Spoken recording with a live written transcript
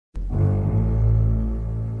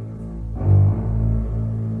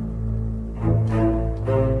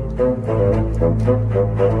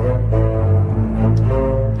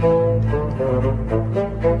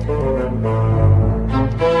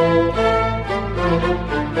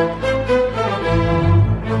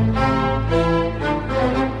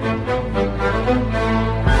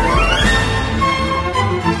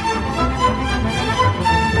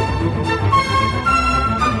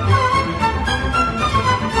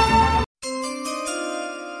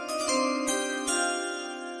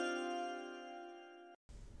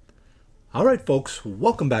All right, folks,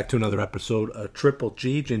 welcome back to another episode of Triple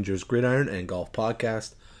G, Ginger's Gridiron and Golf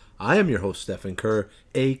Podcast. I am your host, Stephen Kerr,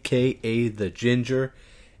 a.k.a. The Ginger,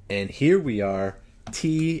 and here we are,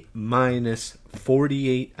 T-minus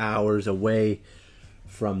 48 hours away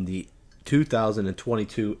from the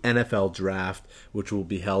 2022 NFL Draft, which will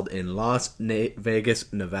be held in Las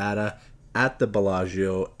Vegas, Nevada, at the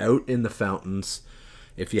Bellagio, out in the fountains.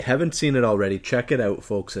 If you haven't seen it already, check it out,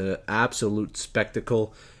 folks. An absolute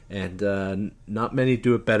spectacle. And not many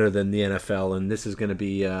do it better than the NFL, and this is going to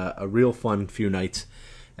be a real fun few nights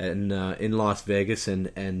in Las Vegas,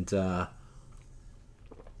 and a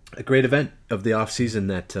great event of the off season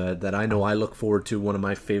that I know I look forward to. One of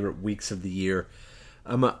my favorite weeks of the year.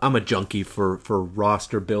 I'm a junkie for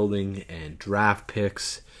roster building and draft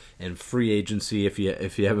picks and free agency. If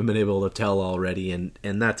you haven't been able to tell already,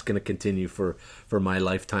 and that's going to continue for my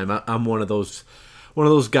lifetime. I'm one of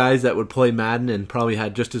those guys that would play Madden and probably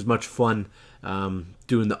had just as much fun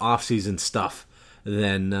doing the off-season stuff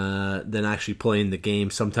than actually playing the game.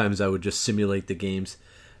 Sometimes I would just simulate the games.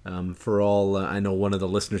 For all I know, one of the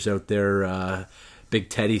listeners out there, Big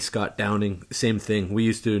Teddy, Scott Downing, same thing. We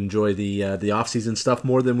used to enjoy the off-season stuff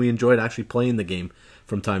more than we enjoyed actually playing the game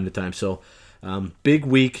from time to time. So big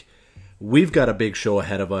week. We've got a big show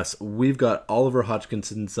ahead of us. We've got Oliver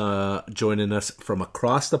Hodgkinson's joining us from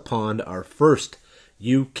across the pond, our first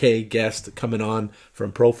UK guest coming on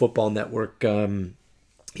from Pro Football Network.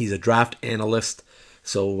 He's a draft analyst,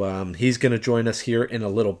 so he's going to join us here in a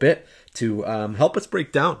little bit to help us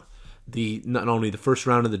break down not only the first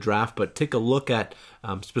round of the draft, but take a look at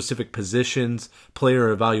specific positions, player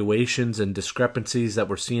evaluations, and discrepancies that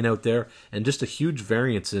we're seeing out there, and just a huge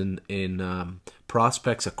variance in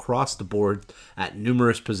prospects across the board at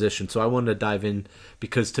numerous positions. So I wanted to dive in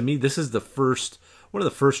because to me this is one of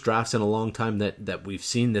the first drafts in a long time that we've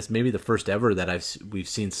seen this, maybe the first ever that we've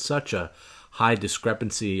seen such a high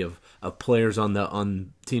discrepancy of players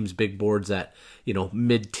on teams' big boards at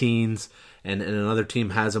mid-teens, and another team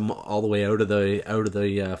has them all the way out of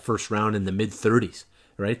the first round in the mid-30s,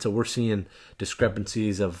 right? So we're seeing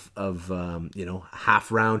discrepancies of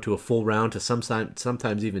half round to a full round to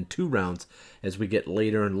sometimes even 2 rounds as we get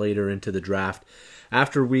later and later into the draft.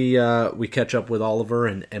 After we catch up with Oliver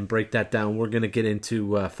and break that down, we're going to get into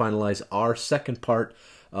finalize our second part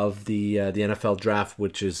of the NFL draft,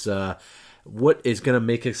 which is what is going to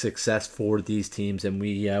make a success for these teams. And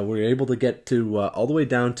we were able to get to all the way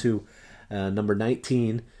down to number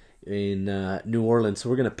 19 in New Orleans. So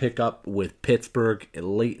we're going to pick up with Pittsburgh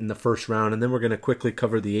late in the first round, and then we're going to quickly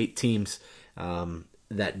cover the 8 teams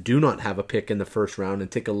that do not have a pick in the first round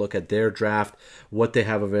and take a look at their draft, what they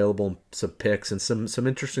have available, some picks, and some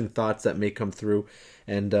interesting thoughts that may come through.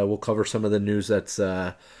 And we'll cover some of the news that's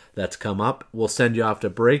come up. We'll send you off to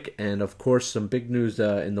break, and of course some big news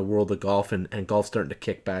in the world of golf, and golf starting to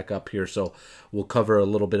kick back up here. So we'll cover a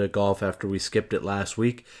little bit of golf after we skipped it last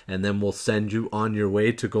week, and then we'll send you on your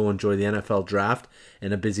way to go enjoy the NFL draft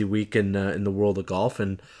and a busy week in the world of golf,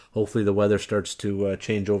 and hopefully the weather starts to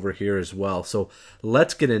change over here as well. So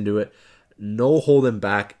let's get into it. No holding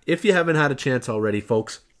back. If you haven't had a chance already,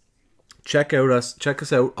 folks, check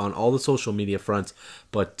us out on all the social media fronts,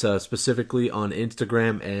 but specifically on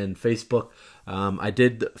Instagram and Facebook.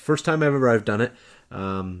 First time ever I've done it.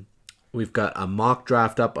 We've got a mock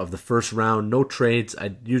draft up of the first round, no trades.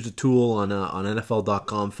 I used a tool on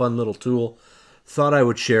NFL.com, fun little tool. Thought I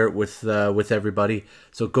would share it with everybody.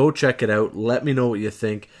 So go check it out. Let me know what you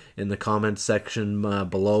think in the comments section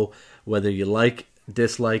below. Whether you like,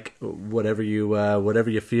 dislike, whatever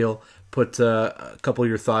you feel. Put a couple of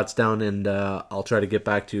your thoughts down, and I'll try to get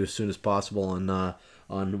back to you as soon as possible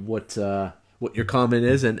on what your comment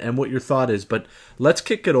is and what your thought is. But let's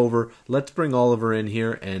kick it over. Let's bring Oliver in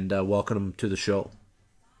here and welcome him to the show.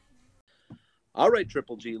 All right,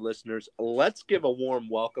 Triple G listeners, let's give a warm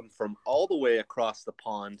welcome from all the way across the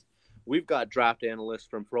pond. We've got draft analyst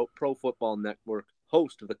from Pro Football Network,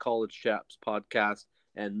 host of the College Chaps podcast,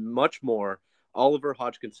 and much more, Oliver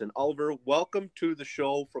Hodgkinson. Oliver, welcome to the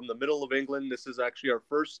show from the middle of England. This is actually our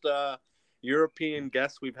first European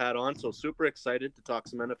guest we've had on, so super excited to talk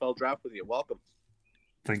some NFL draft with you. Welcome.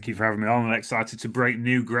 Thank you for having me on. I'm excited to break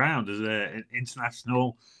new ground as an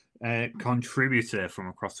international Contributor from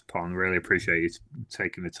across the pond. Really appreciate you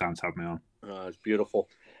taking the time to have me on. It's beautiful.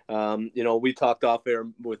 We talked off air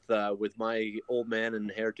with my old man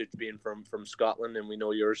and heritage being from Scotland, and we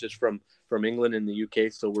know yours is from England and the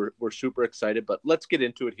UK. So we're super excited. But let's get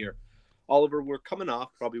into it here, Oliver. We're coming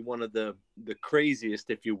off probably one of the craziest,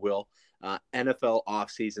 if you will, NFL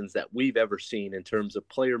off seasons that we've ever seen in terms of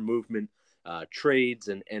player movement, trades,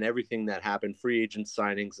 and everything that happened, free agent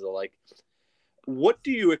signings, and the like. What do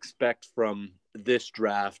you expect from this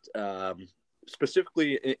draft?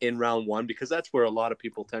 Specifically in round one, because that's where a lot of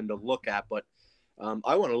people tend to look at. But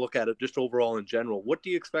I want to look at it just overall in general. What do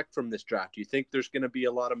you expect from this draft? Do you think there's going to be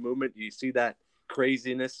a lot of movement? Do you see that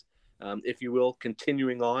craziness, if you will,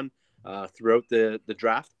 continuing on throughout the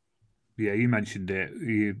draft? Yeah, you mentioned it.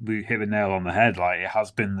 You hit the nail on the head. Like, it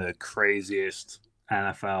has been the craziest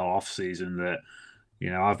NFL offseason that,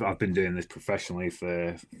 I've been doing this professionally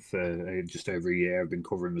for just over a year. I've been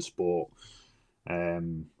covering the sport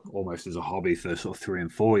almost as a hobby for sort of 3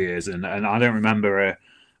 and 4 years, and I don't remember an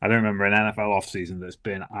NFL offseason that's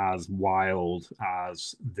been as wild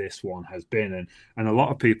as this one has been, and a lot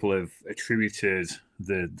of people have attributed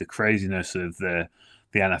the craziness of the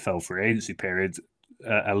NFL free agency period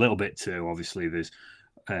a little bit to, obviously, there's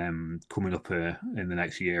coming up in the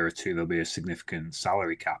next year or two, there'll be a significant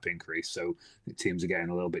salary cap increase, so teams are getting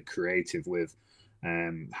a little bit creative with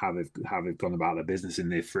how they've gone about their business in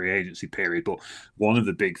the free agency period. But one of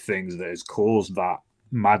the big things that has caused that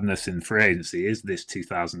madness in free agency is this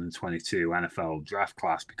 2022 NFL draft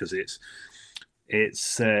class, because it's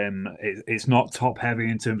not top heavy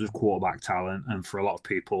in terms of quarterback talent, and for a lot of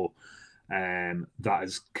people, that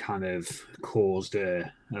has kind of caused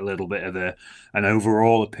a little bit of an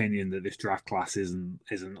overall opinion that this draft class isn't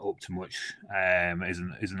up to much,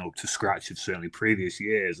 isn't up to scratch of certainly previous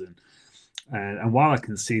years. And while I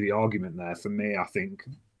can see the argument there, for me, I think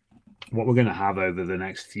what we're going to have over the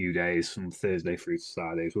next few days, from Thursday through to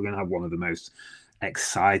Saturdays, we're going to have one of the most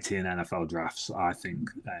exciting NFL drafts, I think,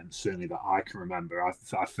 certainly that I can remember.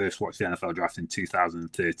 I first watched the NFL draft in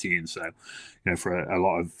 2013, so for a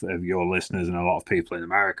lot of your listeners and a lot of people in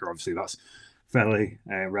America, obviously that's fairly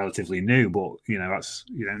relatively new. But that's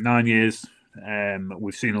 9 years.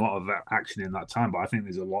 We've seen a lot of action in that time, but I think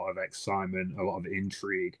there's a lot of excitement, a lot of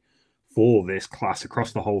intrigue for this class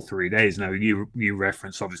across the whole 3 days. Now, you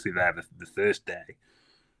reference obviously there the first day.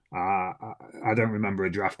 I don't remember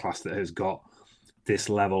a draft class that has got this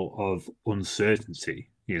level of uncertainty.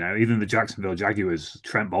 Even the Jacksonville Jaguars,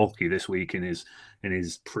 Trent Baalke this week in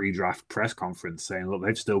his pre-draft press conference saying, look,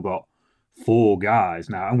 they've still got 4 guys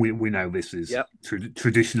now, and we know this is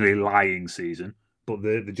traditionally lying season, but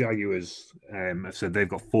the Jaguars have said they've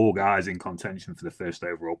got 4 guys in contention for the first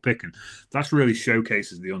overall pick, and that really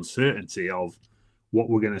showcases the uncertainty of what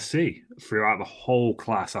we're going to see throughout the whole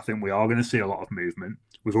class. I think we are going to see a lot of movement.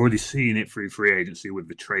 We've already seen it through free agency with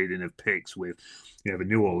the trading of picks with the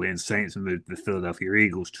New Orleans Saints and the Philadelphia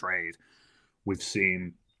Eagles trade. We've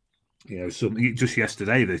seen some just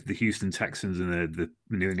yesterday the Houston Texans and the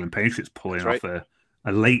New England Patriots pulling off a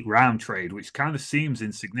late round trade, which kind of seems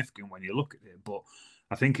insignificant when you look at it, but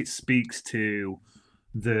I think it speaks to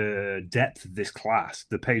the depth of this class.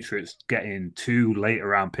 The Patriots getting 2 later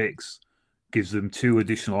round picks gives them 2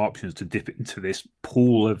 additional options to dip into this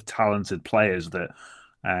pool of talented players that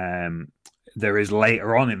there is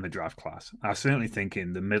later on in the draft class. I certainly think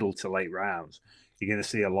in the middle to late rounds, you're going to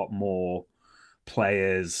see a lot more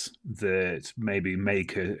players that maybe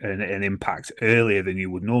make an impact earlier than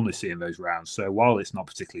you would normally see in those rounds. So while it's not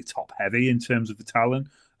particularly top heavy in terms of the talent,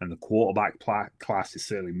 and the quarterback class is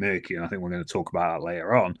certainly murky, and I think we're going to talk about that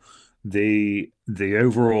later on, the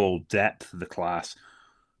overall depth of the class,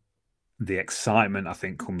 the excitement, I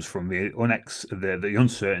think, comes from the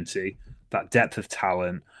uncertainty, that depth of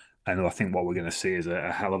talent, and I think what we're going to see is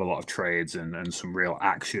a hell of a lot of trades and some real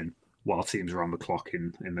action while teams are on the clock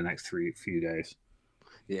in the next few days.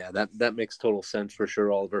 Yeah, that makes total sense for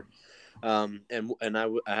sure, Oliver. And I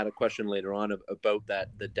had a question later on about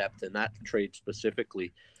the depth in that trade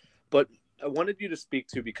specifically, but I wanted you to speak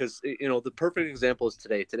to, because the perfect example is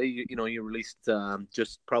today. Today, you released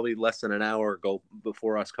just probably less than an hour ago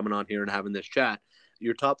before us coming on here and having this chat,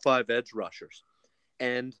 your top 5 edge rushers,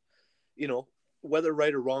 and whether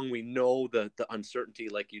right or wrong, we know the uncertainty,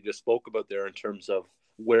 like you just spoke about there, in terms of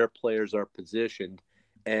where players are positioned,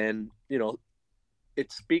 and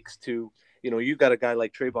it speaks to you've got a guy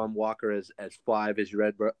like Trayvon Walker as 5 as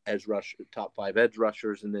your top 5 edge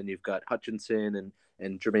rushers, and then you've got Hutchinson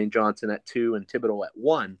and Jermaine Johnson at 2 and Thibodeau at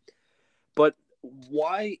 1. But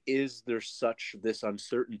why is there such this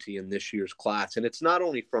uncertainty in this year's class? And it's not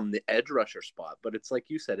only from the edge rusher spot, but it's like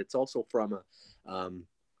you said, it's also from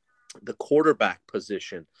the quarterback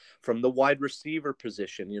position, from the wide receiver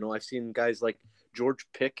position. You know, I've seen guys like George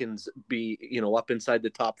Pickens be, you know, up inside the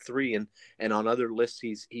top 3, and on other lists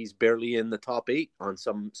he's barely in the top 8 on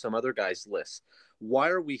some other guys' lists. Why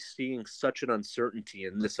are we seeing such an uncertainty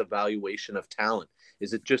in this evaluation of talent?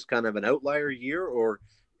 Is it just kind of an outlier year, or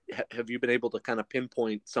have you been able to kind of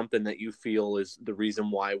pinpoint something that you feel is the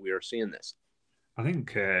reason why we are seeing this? I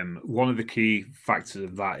think one of the key factors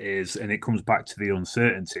of that is, and it comes back to the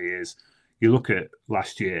uncertainty, is you look at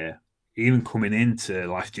last year, even coming into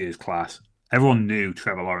last year's class, everyone knew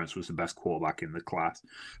Trevor Lawrence was the best quarterback in the class.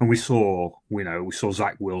 And we saw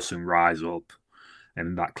Zach Wilson rise up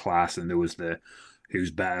in that class, and there was the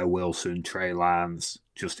who's better, Wilson, Trey Lance,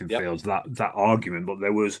 Justin Fields, that argument, but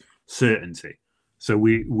there was certainty. So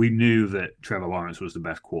we knew that Trevor Lawrence was the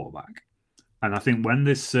best quarterback. And I think when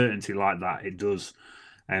there's certainty like that, it does,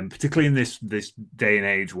 particularly in this day and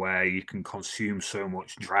age where you can consume so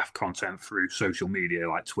much draft content through social media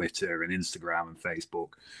like Twitter and Instagram and Facebook,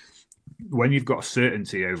 when you've got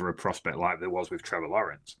certainty over a prospect like there was with Trevor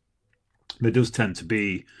Lawrence, there does tend to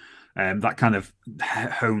be that kind of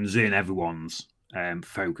hones in everyone's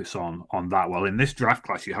focus on that. Well, in this draft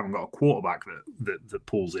class, you haven't got a quarterback that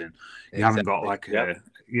pulls in. You haven't got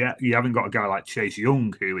you haven't got a guy like Chase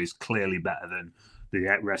Young who is clearly better than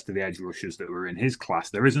the rest of the edge rushers that were in his class.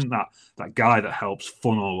 There isn't that guy that helps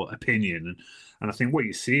funnel opinion, and I think what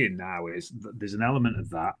you're seeing now is that there's an element of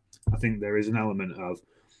that. I think there is an element of,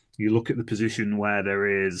 you look at the position where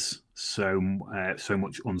there is so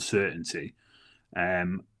much uncertainty.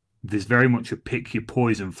 There's very much a pick your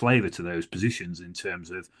poison flavor to those positions in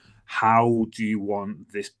terms of how do you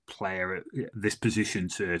want this player at this position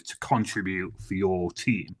to contribute for your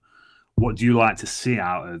team? What do you like to see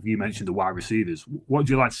out of, you mentioned the wide receivers. What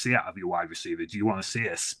do you like to see out of your wide receiver? Do you want to see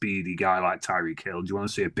a speedy guy like Tyreek Hill? Do you want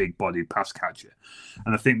to see a big-bodied pass catcher?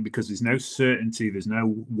 And I think because there's no certainty, there's no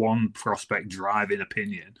one prospect driving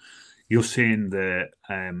opinion, you're seeing that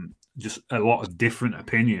just a lot of different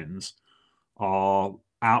opinions are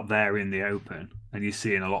out there in the open, and you're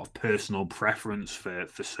seeing a lot of personal preference for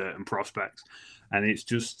certain prospects, and it's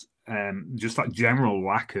just that general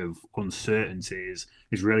lack of uncertainty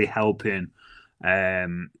is really helping a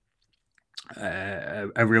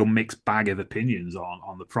real mixed bag of opinions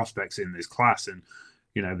on the prospects in this class. And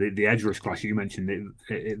you know, the edge rush class, you mentioned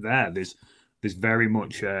it there. There's very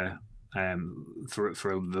much for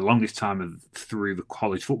the longest time through the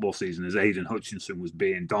college football season, as Aiden Hutchinson was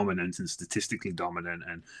being dominant and statistically dominant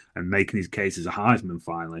and making his case as a Heisman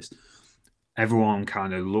finalist, everyone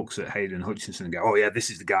kind of looks at Hayden Hutchinson and go, oh yeah, this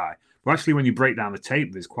is the guy. But actually, when you break down the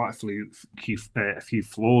tape, there's quite a few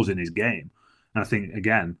flaws in his game. And I think,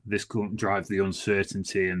 again, this drives the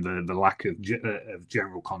uncertainty and the lack of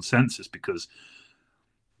general consensus, because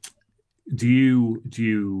do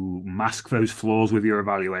you mask those flaws with your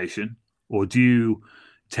evaluation, or do you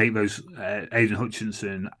take those Aiden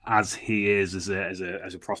Hutchinson as he is as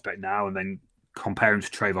a prospect now, and then compare him to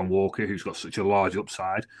Trayvon Walker, who's got such a large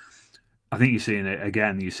upside? I think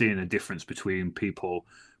you're seeing a difference between people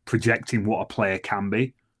projecting what a player can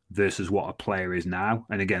be versus what a player is now.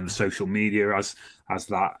 And again, the social media has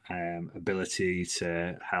that ability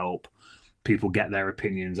to help people get their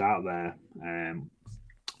opinions out there.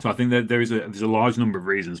 So I think that there's a large number of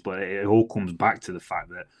reasons, but it all comes back to the fact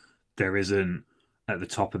that there isn't, at the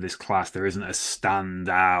top of this class, there isn't a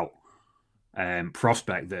standout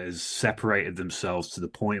prospect that has separated themselves to the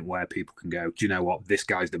point where people can go, do you know what, this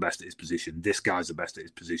guy's the best at his position, this guy's the best at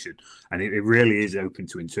his position. And it really is open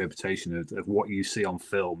to interpretation of what you see on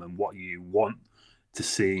film and what you want to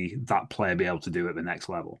see that player be able to do at the next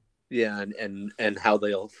level. Yeah, and how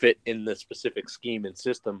they'll fit in the specific scheme and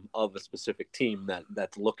system of a specific team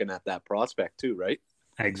that's looking at that prospect too, right?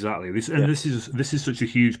 Exactly. This is such a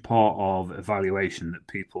huge part of evaluation that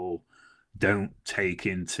people don't take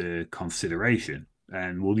into consideration.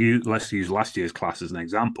 And let's use last year's class as an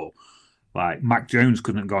example. Like, Mac Jones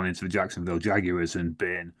couldn't have gone into the Jacksonville Jaguars and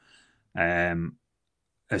been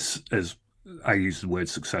as I use the word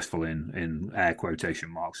successful in air quotation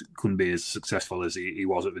marks, couldn't be as successful as he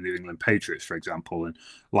was at the New England Patriots, for example. And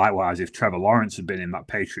likewise, if Trevor Lawrence had been in that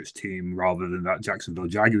Patriots team rather than that Jacksonville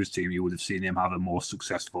Jaguars team, you would have seen him have a more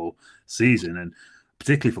successful season. And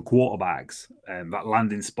particularly for quarterbacks, that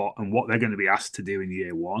landing spot and what they're going to be asked to do in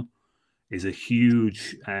year one is a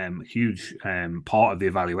huge part of the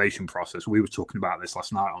evaluation process. We were talking about this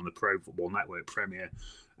last night on the Pro Football Network Premier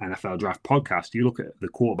NFL Draft podcast. You look at the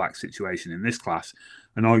quarterback situation in this class,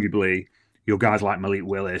 and arguably your guys like Malik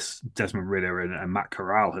Willis, Desmond Ridder, and Matt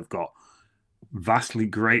Corral have got vastly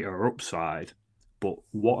greater upside But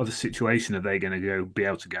what other situation are they going to be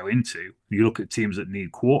able to go into? You look at teams that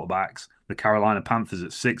need quarterbacks. The Carolina Panthers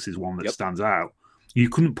at 6 is one that stands out. You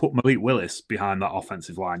couldn't put Malik Willis behind that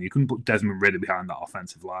offensive line. You couldn't put Desmond Ridder behind that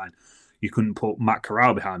offensive line. You couldn't put Matt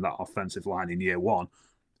Corral behind that offensive line in year one.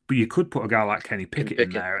 But you could put a guy like Kenny Pickett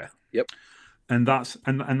in there. Yep. And that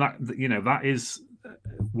that is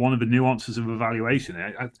one of the nuances of evaluation.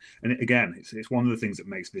 And again, it's one of the things that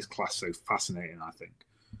makes this class so fascinating, I think.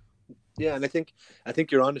 Yeah, and I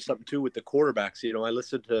think you're onto something too with the quarterbacks. I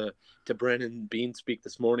listened to Brandon Beane speak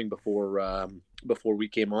this morning before we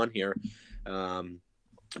came on here,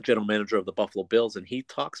 general manager of the Buffalo Bills, and he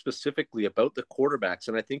talked specifically about the quarterbacks.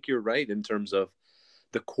 And I think you're right in terms of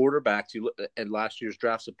the quarterbacks. And last year's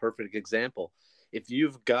draft's a perfect example. If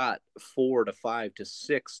you've got 4 to 5 to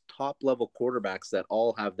 6 top level quarterbacks that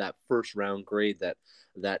all have that first round grade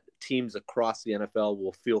that teams across the NFL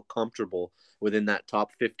will feel comfortable within that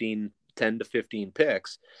top 10 to 15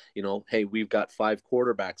 picks, hey, we've got 5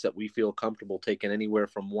 quarterbacks that we feel comfortable taking anywhere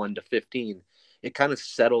from 1 to 15. It kind of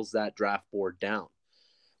settles that draft board down.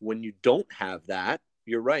 When you don't have that,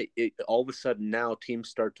 you're right. All of a sudden now teams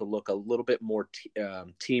start to look a little bit more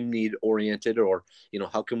team need oriented, or,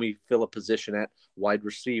 how can we fill a position at wide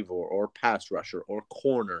receiver or pass rusher or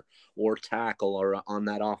corner or tackle or on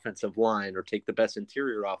that offensive line, or take the best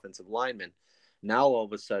interior offensive lineman. Now, all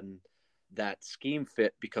of a sudden, that scheme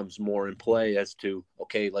fit becomes more in play as to,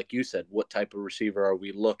 okay, like you said, what type of receiver are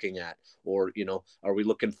we looking at? Or, are we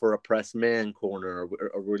looking for a press man corner?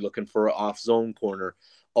 Or are we looking for an off zone corner?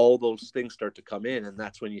 All those things start to come in. And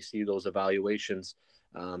that's when you see those evaluations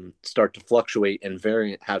start to fluctuate and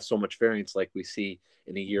have so much variance like we see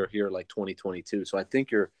in a year here like 2022. So I think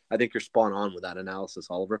you're spot on with that analysis,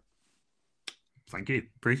 Oliver. Thank you.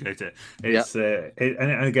 Appreciate it. It's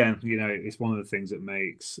and again, it's one of the things that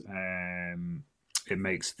makes it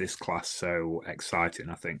makes this class so exciting,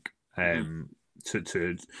 I think.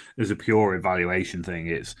 To as a pure evaluation thing,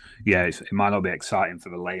 it might not be exciting for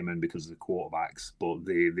the layman because of the quarterbacks, but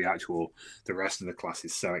the rest of the class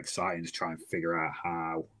is so exciting to try and figure out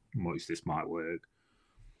how much this might work.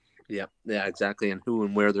 Yeah, exactly, and who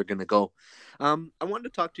and where they're going to go. I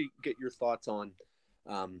wanted to get your thoughts on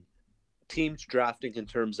teams drafting in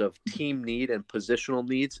terms of team need and positional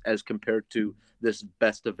needs as compared to this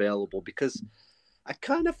best available, because I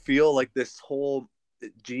kind of feel like this whole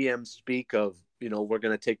GM speak of, we're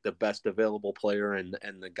going to take the best available player and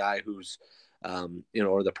the guy who's,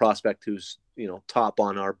 or the prospect who's, top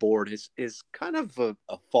on our board is kind of a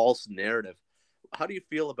false narrative. How do you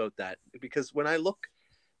feel about that? Because when I look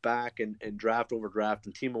back and draft over draft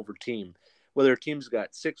and team over team, whether a team's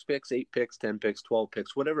got 6 picks, 8 picks, 10 picks, 12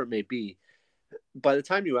 picks, whatever it may be, by the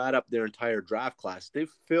time you add up their entire draft class,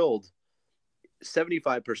 they've filled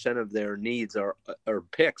 75% of their needs or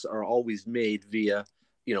picks are always made via,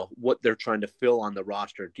 what they're trying to fill on the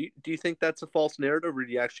roster. Do you think that's a false narrative, or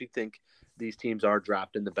do you actually think these teams are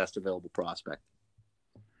drafting the best available prospect?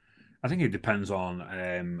 I think it depends on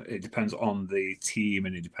the team,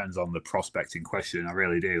 and it depends on the prospect in question. I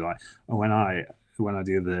really do. Like when I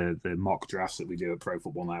do the mock drafts that we do at Pro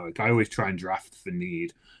Football Network, I always try and draft for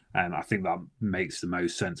need, and I think that makes the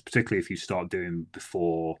most sense, particularly if you start doing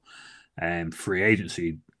before free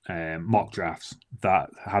agency mock drafts.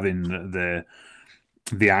 That having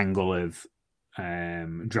the angle of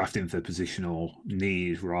drafting for positional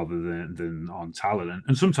need rather than on talent,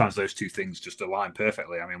 and sometimes those two things just align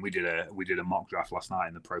perfectly. I mean, we did a mock draft last night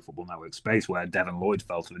in the Pro Football Network space where Devin Lloyd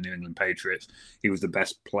fell to the New England Patriots. He was the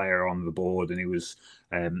best player on the board, and he was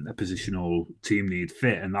a positional team need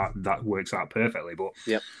fit, and that works out perfectly. But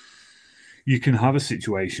you can have a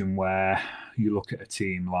situation where you look at a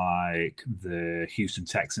team like the Houston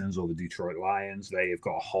Texans or the Detroit Lions. They have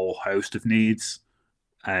got a whole host of needs.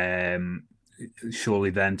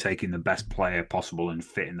 Surely then taking the best player possible and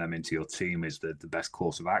fitting them into your team is the best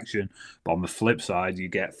course of action. But on the flip side, you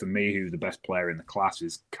get, for me, who the best player in the class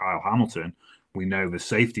is Kyle Hamilton. We know the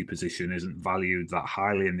safety position isn't valued that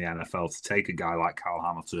highly in the NFL. To take a guy like Kyle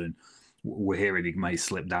Hamilton, we're hearing he may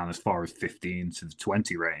slip down as far as 15 to the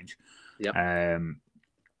 20 range. Yep. And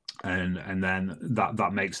then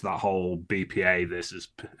that makes that whole BPA versus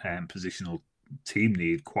positional team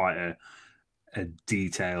need quite a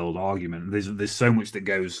detailed argument. There's so much that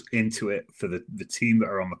goes into it for the team that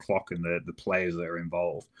are on the clock and the players that are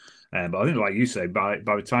involved. But I think, like you say, by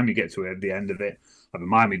the time you get to the end of it, like the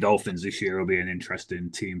Miami Dolphins this year will be an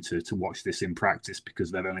interesting team to watch this in practice,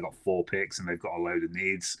 because they've only got 4 picks and they've got a load of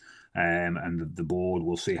needs. And the board,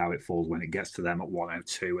 will see how it falls when it gets to them at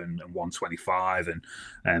 102 and 125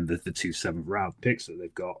 and the 2 7th round picks that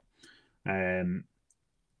they've got.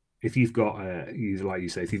 if you've got like you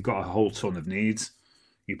say, if you've got a whole ton of needs,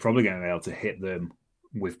 you're probably going to be able to hit them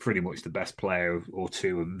with pretty much the best player or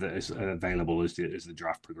two that is available as the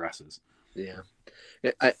draft progresses. Yeah,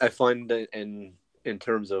 I find that in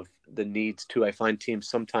terms of the needs too, I find teams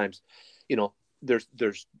sometimes,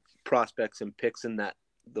 there's prospects and picks in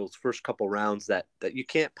those first couple rounds that you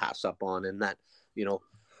can't pass up on, and that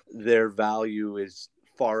their value is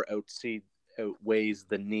far outweighs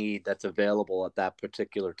the need that's available at that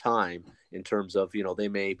particular time, in terms of they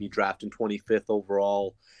may be drafting 25th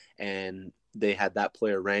overall, and they had that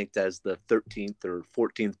player ranked as the 13th or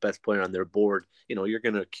 14th best player on their board. You're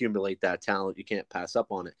going to accumulate that talent. You can't pass up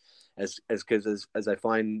on it. As I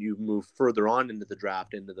find you move further on into the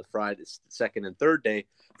draft, into the Friday, second and third day,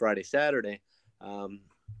 Friday, Saturday,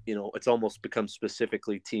 it's almost become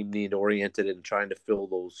specifically team need oriented and trying to fill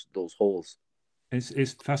those holes.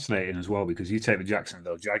 It's fascinating as well, because you take the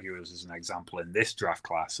Jacksonville Jaguars as an example in this draft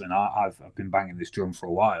class, and I've been banging this drum for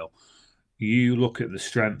a while. You look at the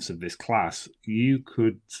strengths of this class, you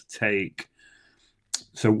could take.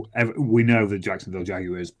 So we know the Jacksonville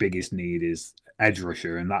Jaguars' biggest need is edge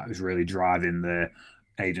rusher, and that is really driving the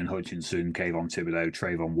Aiden Hutchinson, Kayvon Thibodeaux,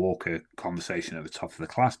 Trayvon Walker conversation at the top of the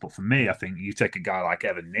class. But for me, I think you take a guy like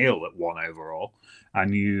Evan Neal at 1 overall,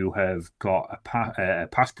 and you have got a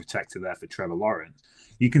pass protector there for Trevor Lawrence.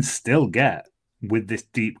 You can still get, with this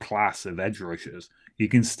deep class of edge rushers, you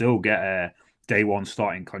can still get a day one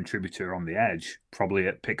starting contributor on the edge, probably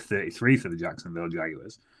at pick 33 for the Jacksonville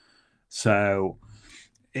Jaguars. So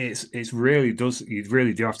it's really does, you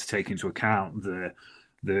really do have to take into account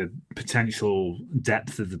the potential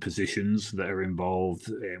depth of the positions that are involved,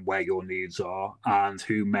 in where your needs are, and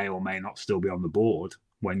who may or may not still be on the board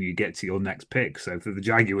when you get to your next pick. So for the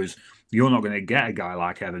Jaguars, you're not going to get a guy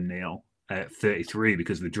like Evan Neal at 33,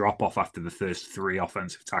 because the drop off after the first 3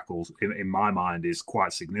 offensive tackles, in my mind, is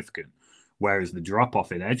quite significant. Whereas the drop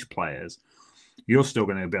off in edge players, you're still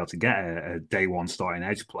going to be able to get a day one starting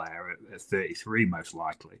edge player at 33, most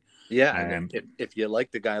likely. Yeah, if you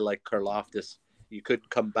like the guy like Karlaftis, you could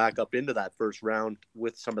come back up into that first round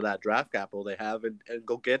with some of that draft capital they have, and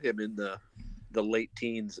go get him in the late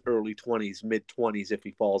teens, early 20s, mid 20s if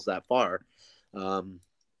he falls that far, and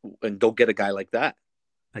go get a guy like that.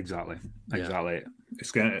 Exactly.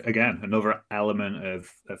 It's going to, again, another element of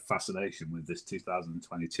fascination with this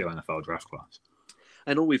 2022 NFL draft class.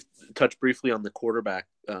 I know we've touched briefly on the quarterback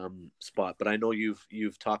spot, but I know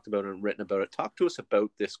you've talked about it and written about it. Talk to us about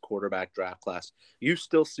this quarterback draft class. You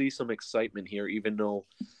still see some excitement here, even though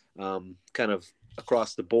kind of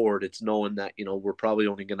across the board, it's knowing that, we're probably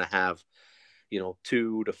only going to have, 2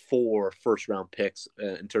 to 4 first round picks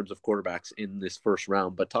in terms of quarterbacks in this first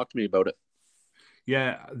round. But talk to me about it.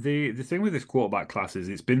 Yeah, the thing with this quarterback class is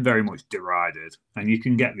it's been very much derided, and you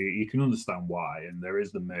can understand why, and there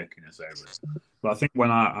is the murkiness over it. But I think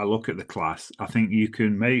when I look at the class, I think you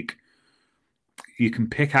can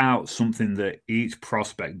pick out something that each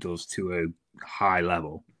prospect does to a high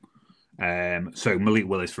level. So Malik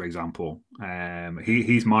Willis, for example,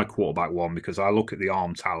 he's my quarterback one, because I look at the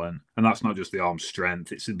arm talent, and that's not just the arm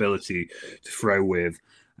strength; it's ability to throw with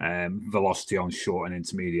velocity on short and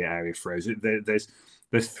intermediate area throws.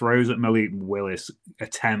 There's throws that Malik Willis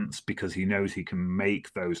attempts because he knows he can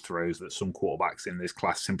make those throws that some quarterbacks in this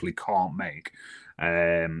class simply can't make.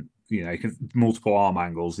 He can multiple arm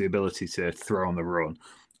angles, the ability to throw on the run,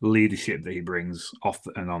 leadership that he brings off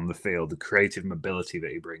and on the field, the creative mobility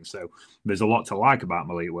that he brings. So there's a lot to like about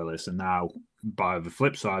Malik Willis. And now, by the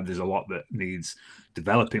flip side, there's a lot that needs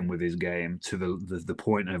developing with his game, to the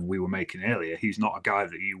point of we were making earlier. He's not a guy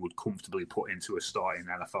that you would comfortably put into a starting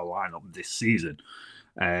NFL lineup this season.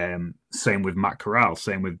 Same with Matt Corral,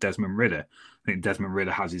 same with Desmond Ridder. I think Desmond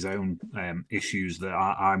Ridder has his own issues that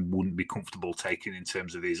I wouldn't be comfortable taking, in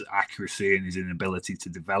terms of his accuracy and his inability to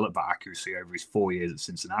develop that accuracy over his 4 years at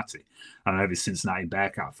Cincinnati. And I know there's Cincinnati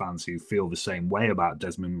Bearcat fans who feel the same way about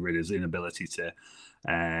Desmond Ridder's inability to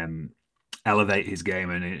elevate his game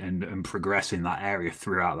and progress in that area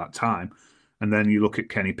throughout that time. And then you look at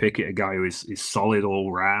Kenny Pickett, a guy who is solid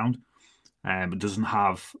all round, but doesn't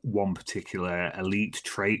have one particular elite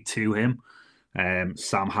trait to him.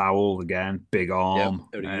 Sam Howell, again, big arm.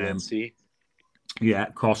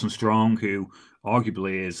 Carson Strong, who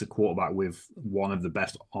arguably is a quarterback with one of the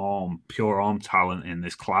best pure arm talent in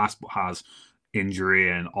this class, but has injury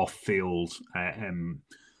and off-field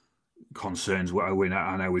concerns.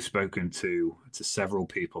 I know we've spoken to several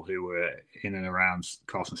people who were in and around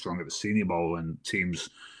Carson Strong at the Senior Bowl, and teams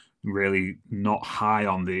really not high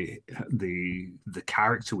on the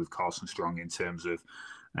character with Carson Strong, in terms of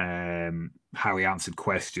how he answered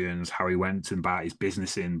questions, how he went about his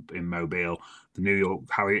business in Mobile, the New York,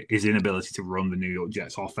 his inability to run the New York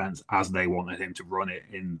Jets offense as they wanted him to run it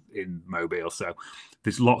in Mobile. So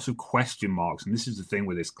there's lots of question marks, and this is the thing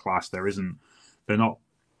with this class. And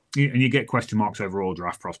you get question marks over all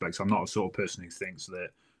draft prospects. I'm not the sort of person who thinks that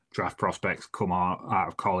draft prospects come out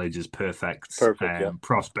of college as perfect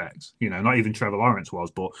prospects. Not even Trevor Lawrence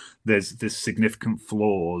was, but there's significant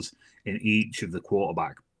flaws in each of the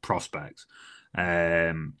quarterback prospects.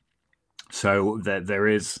 So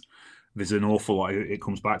there's an awful lot. It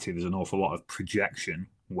comes back to there's an awful lot of projection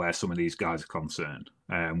where some of these guys are concerned,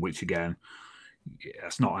 which again,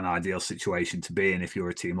 that's not an ideal situation to be in if you're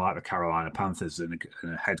a team like the Carolina Panthers and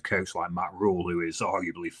a head coach like Matt Rule, who is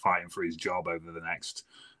arguably fighting for his job over the next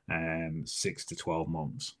 6 to 12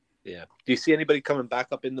 months. Yeah. Do you see anybody coming back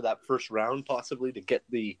up into that first round possibly to get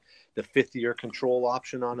the fifth year control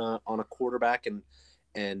option on a quarterback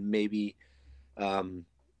and maybe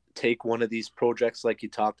take one of these projects like you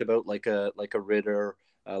talked about, like a Ritter,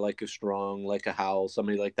 like a Strong, like a Howell,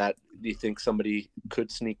 somebody like that? Do you think somebody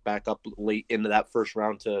could sneak back up late into that first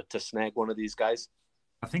round to snag one of these guys?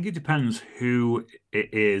 I think it depends who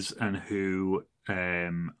it is and who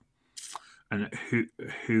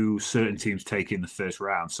certain teams take in the first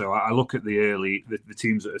round. So I look at the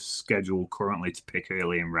teams that are scheduled currently to pick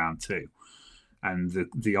early in round 2. And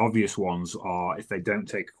the obvious ones are, if they don't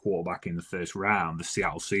take a quarterback in the first round, the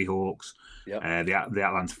Seattle Seahawks, the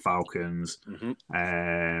Atlanta Falcons,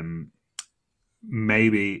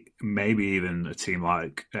 maybe even a team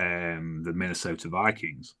like the Minnesota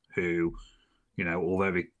Vikings, who,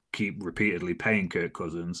 although they keep repeatedly paying Kirk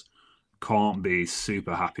Cousins, can't be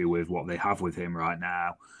super happy with what they have with him right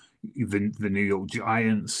now. The New York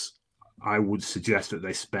Giants, I would suggest that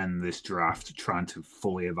they spend this draft trying to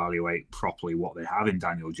fully evaluate properly what they have in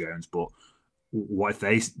Daniel Jones. But what if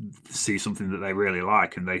they see something that they really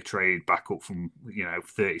like and they trade back up from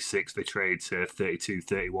 36, they trade to 32,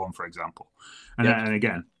 31, for example. And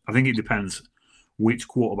again, I think it depends which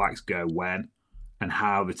quarterbacks go when and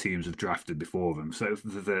how the teams have drafted before them. So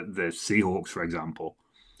the Seahawks, for example,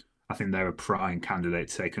 I think they're a prime candidate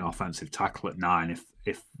to take an offensive tackle at 9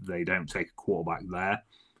 if they don't take a quarterback there.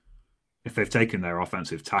 If they've taken their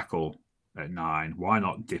offensive tackle at 9, why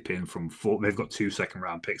not dip in from 4? They've got 2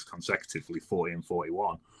 second-round picks consecutively, 40 and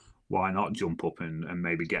 41. Why not jump up and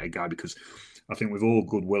maybe get a guy? Because I think with all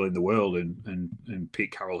goodwill in the world, and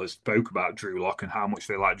Pete Carroll has spoke about Drew Lock and how much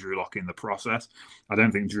they like Drew Lock in the process, I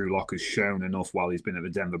don't think Drew Lock has shown enough while he's been at the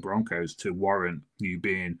Denver Broncos to warrant you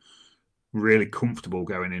being really comfortable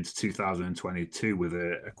going into 2022 with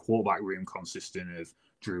a quarterback room consisting of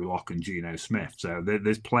Drew Lock and Geno Smith. So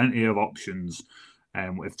there's plenty of options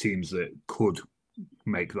with teams that could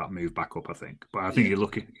make that move back up, I think. But I think you're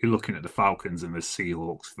looking at the Falcons and the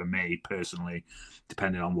Seahawks, for me personally,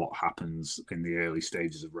 depending on what happens in the early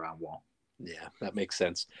stages of round 1. Yeah, that makes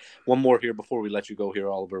sense. One more here before we let you go here,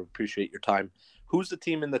 Oliver. Appreciate your time. Who's the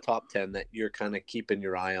team in the top 10 that you're kind of keeping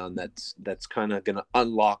your eye on that's kind of going to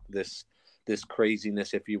unlock this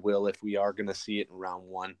craziness, if you will, if we are going to see it in round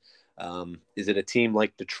 1? Is it a team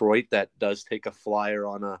like Detroit that does take a flyer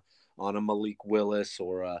on a Malik Willis,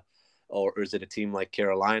 or is it a team like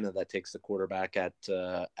Carolina that takes the quarterback at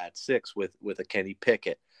 6 with a Kenny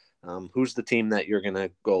Pickett? Who's the team that you're going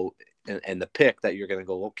to go and the pick that you're going to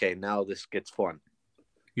go, okay, now this gets fun?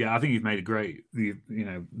 Yeah, I think you've made a great.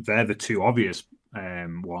 They're the 2 obvious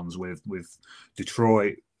ones with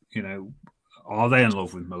Detroit. Are they in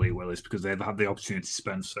love with Malik Willis because they've had the opportunity to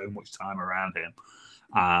spend so much time around him?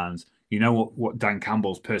 And you know what Dan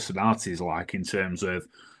Campbell's personality is like in terms of,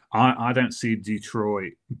 I don't see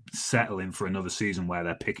Detroit settling for another season where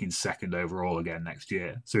they're picking 2nd overall again next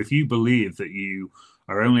year. So if you believe that you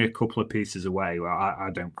are only a couple of pieces away, well,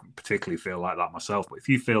 I don't particularly feel like that myself, but if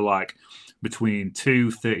you feel like between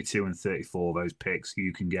 32 and 34, those picks,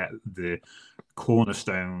 you can get the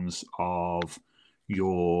cornerstones of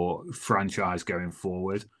your franchise going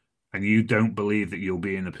forward, and you don't believe that you'll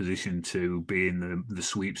be in a position to be in the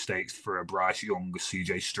sweepstakes for a Bryce Young, a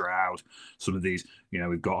CJ Stroud, some of these,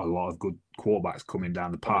 we've got a lot of good quarterbacks coming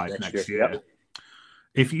down the pipe next year. Yep.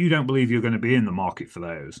 If you don't believe you're going to be in the market for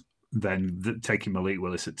those, then taking Malik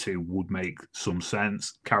Willis at 2 would make some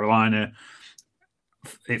sense. Carolina,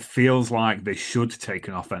 it feels like they should take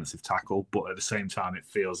an offensive tackle, but at the same time, it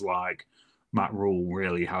feels like Matt Rule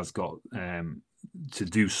really has got to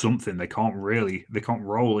do something. They can't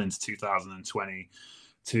roll into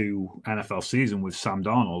 2022 NFL season with Sam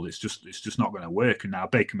Darnold. It's just not going to work. And now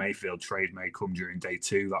Baker Mayfield trade may come during day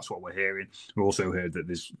 2. That's what we're hearing. We also heard that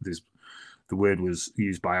there's the word was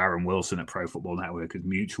used by Aaron Wilson at Pro Football Network as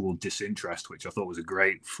mutual disinterest, which I thought was a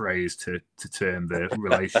great phrase to term the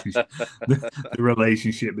relationship the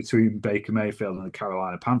relationship between Baker Mayfield and the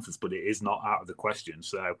Carolina Panthers. But it is not out of the question.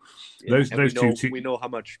 So those we know how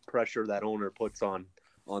much pressure that owner puts on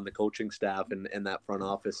the coaching staff and that front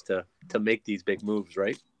office to make these big moves,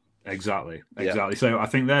 right? Exactly. So I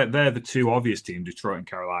think they're the two obvious teams, Detroit and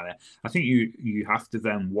Carolina. I think you have to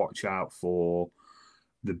then watch out for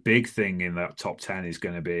the big thing in that top 10 is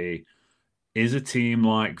going to be, is a team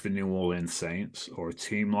like the New Orleans Saints or a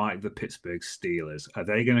team like the Pittsburgh Steelers, are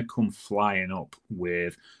they going to come flying up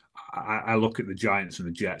with, I look at the Giants and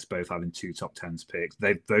the Jets both having 2 top 10s picks.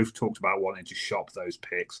 They've both talked about wanting to shop those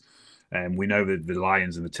picks. We know that the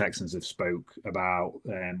Lions and the Texans have spoke about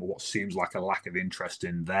what seems like a lack of interest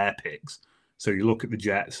in their picks. So you look at the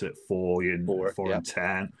Jets at 4 and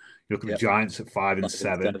 10. You look at the Giants at 5 and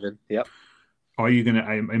 7. Yep. Are you going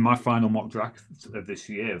to, in my final mock draft of this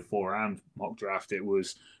year, 4-round mock draft, it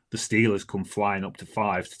was the Steelers come flying up to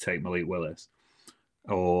 5 to take Malik Willis.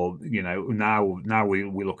 Or, now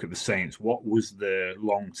we look at the Saints. What was the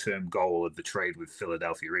long-term goal of the trade with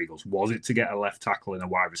Philadelphia Eagles? Was it to get a left tackle and a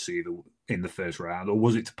wide receiver in the first round? Or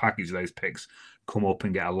was it to package those picks, come up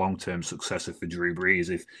and get a long-term successor for Drew Brees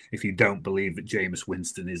if you don't believe that Jameis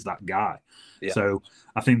Winston is that guy? Yeah. So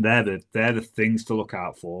I think they're the things to look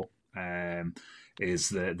out for. Is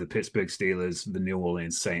the Pittsburgh Steelers, the New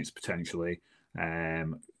Orleans Saints potentially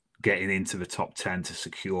getting into the top 10 to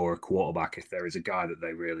secure a quarterback if there is a guy that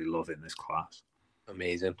they really love in this class.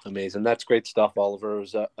 Amazing. That's great stuff, Oliver. It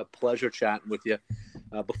was a pleasure chatting with you.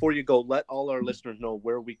 Before you go, let all our listeners know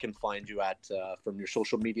where we can find you at from your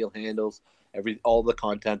social media handles, all the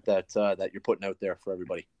content that you're putting out there for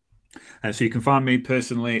everybody. So you can find me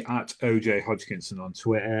personally at OJ Hodgkinson on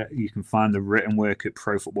Twitter. You can find the written work at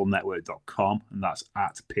profootballnetwork.com, and that's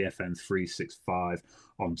at PFN365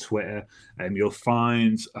 on Twitter. You'll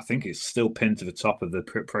find, I think it's still pinned to the top of the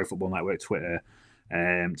Pro Football Network Twitter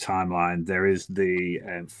timeline. There is the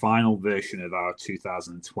final version of our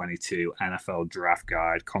 2022 NFL Draft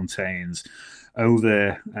Guide. Contains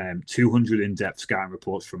over 200 in-depth scouting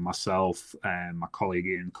reports from myself, my colleague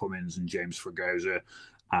Ian Cummins and James Fragosa,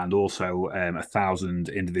 and also 1,000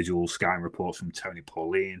 individual scouting reports from Tony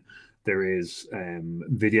Pauline. There is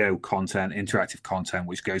video content, interactive content,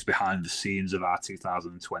 which goes behind the scenes of our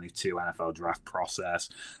 2022 NFL draft process.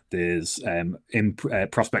 There's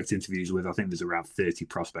prospect interviews with, I think there's around 30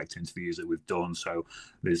 prospect interviews that we've done. So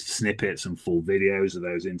there's snippets and full videos of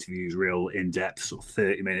those interviews, real in-depth sort of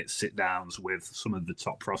 30-minute sit-downs with some of the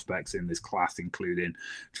top prospects in this class, including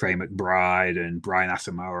Trey McBride and Brian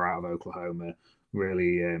Asamoah out of Oklahoma.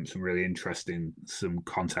 Really, some really interesting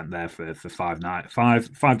content there for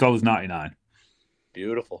 $5.99.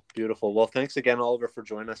 Beautiful. Well, thanks again, Oliver, for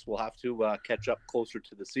joining us. We'll have to catch up closer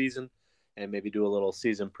to the season and maybe do a little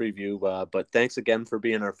season preview. But thanks again for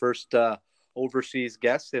being our first overseas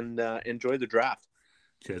guest, and enjoy the draft.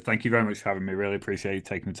 Cheers. Thank you very much for having me. Really appreciate you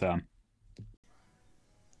taking the time.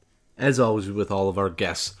 As always with all of our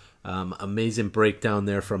guests, amazing breakdown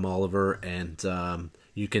there from Oliver, and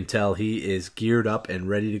you can tell he is geared up and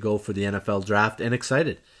ready to go for the NFL draft and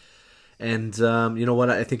excited. And you know what?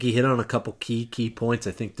 I think he hit on a couple key points.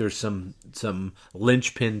 I think there's some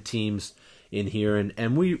linchpin teams in here,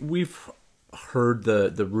 and we've heard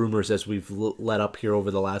the rumors as we've led up here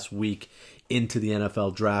over the last week into the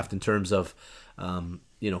NFL draft in terms of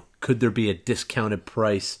could there be a discounted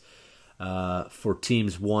price for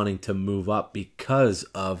teams wanting to move up because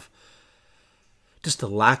of just a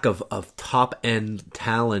lack of top-end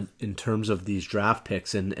talent in terms of these draft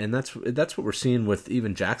picks, and that's what we're seeing with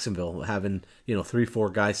even Jacksonville having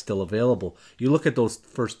 3-4 guys still available. You look at those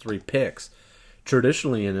first 3 picks.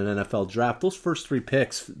 Traditionally in an NFL draft, those first 3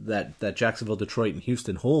 picks that Jacksonville, Detroit, and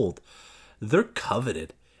Houston hold, they're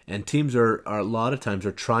coveted, and teams are a lot of times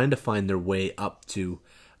are trying to find their way up to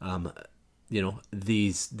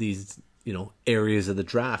these areas of the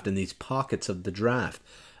draft and these pockets of the draft.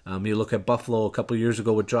 You look at Buffalo a couple years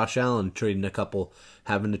ago with Josh Allen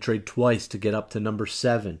having to trade twice to get up to number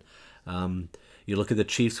 7. You look at the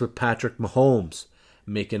Chiefs with Patrick Mahomes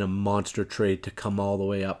making a monster trade to come all the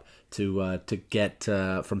way up to get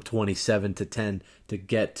from 27 to 10 to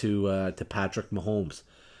get to Patrick Mahomes.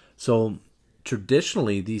 So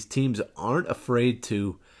traditionally, these teams aren't afraid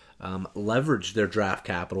to leverage their draft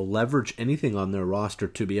capital, leverage anything on their roster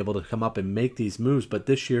to be able to come up and make these moves. But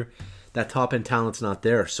this year, that top-end talent's not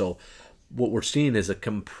there. So what we're seeing is a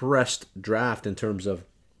compressed draft in terms of,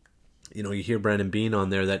 you hear Brandon Beane on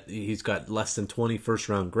there that he's got less than 20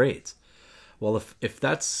 first-round grades. Well, if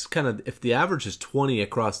that's if the average is 20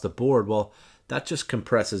 across the board, well, that just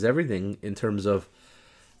compresses everything in terms of,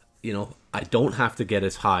 I don't have to get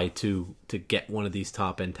as high to get one of these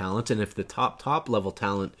top end talents. And if the top level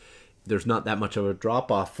talent, there's not that much of a drop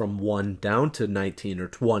off from 1 down to 19 or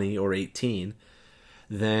 20 or 18,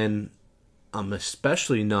 then I'm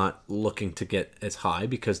especially not looking to get as high,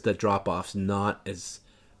 because the drop off's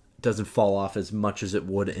doesn't fall off as much as it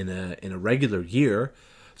would in a regular year.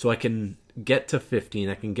 So I can get to 15,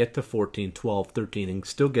 I can get to 14, 12, 13, and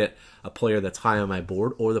still get a player that's high on my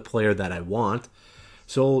board, or the player that I want.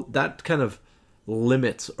 So that kind of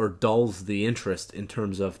limits or dulls the interest in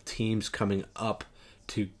terms of teams coming up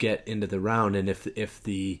to get into the round. And if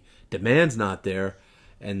the demand's not there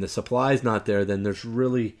and the supply's not there, then there's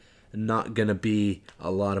really not going to be a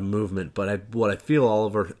lot of movement. But what I feel,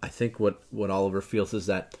 Oliver, I think what Oliver feels is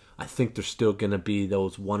that I think there's still going to be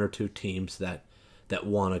those 1 or 2 teams that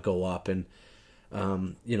want to go up. And,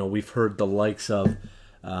 we've heard the likes of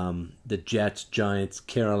the Jets, Giants,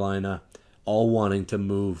 Carolina, all wanting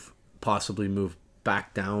to possibly move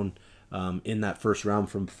back down in that first round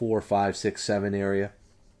from 4, 5, 6, 7 area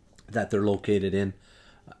that they're located in.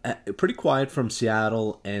 Pretty quiet from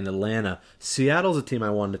Seattle and Atlanta. Seattle's a team I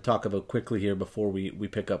wanted to talk about quickly here before we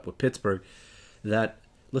pick up with Pittsburgh.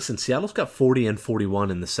 Listen, Seattle's got 40 and 41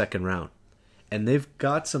 in the second round. And they've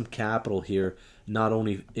got some capital here, not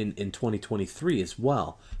only in 2023 as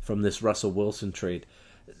well, from this Russell Wilson trade.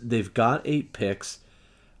 They've got 8 picks,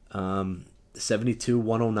 72,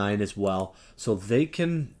 109 as well. So they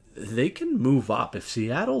can move up. If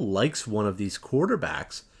Seattle likes one of these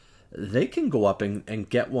quarterbacks, they can go up and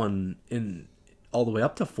get one in all the way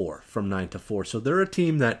up to 4, from 9 to 4. So they're a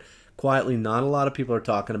team that quietly not a lot of people are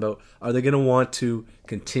talking about. Are they going to want to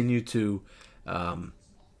continue to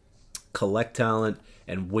collect talent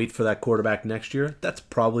and wait for that quarterback next year? That's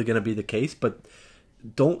probably going to be the case, but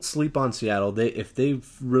don't sleep on Seattle. If they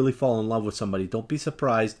really fall in love with somebody, don't be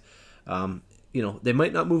surprised. They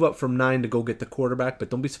might not move up from 9 to go get the quarterback, but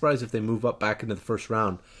don't be surprised if they move up back into the first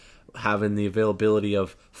round, having the availability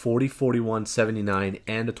of 40, 41, 79,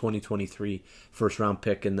 and a 2023 first round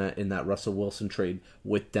pick in that Russell Wilson trade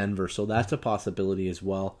with Denver. So that's a possibility as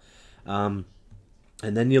well. And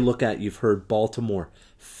then you've heard Baltimore,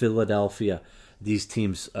 Philadelphia, these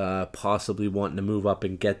teams possibly wanting to move up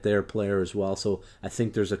and get their player as well. So I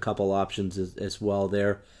think there's a couple options as well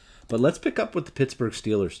there. But let's pick up with the Pittsburgh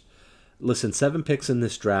Steelers. Listen, 7 picks in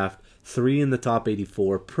this draft, 3 in the top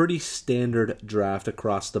 84. Pretty standard draft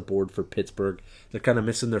across the board for Pittsburgh. They're kind of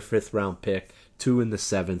missing their 5th round pick, 2 in the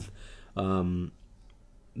 7th.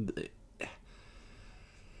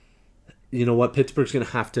 You know what? Pittsburgh's going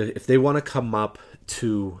to have to, if they want to come up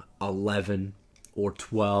to 11 or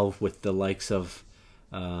 12 with the likes of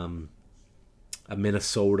a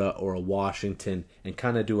Minnesota or a Washington, and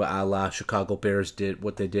kind of do a la Chicago Bears did,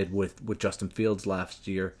 what they did with Justin Fields last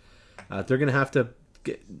year, they're going to have to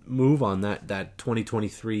move on that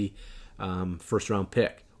 2023 first round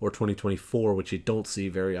pick, or 2024, which you don't see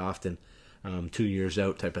very often, 2 years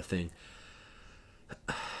out type of thing.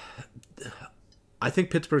 I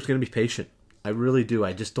think Pittsburgh's going to be patient. I really do.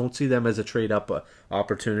 I just don't see them as a trade-up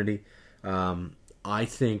opportunity. I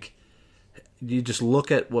think you just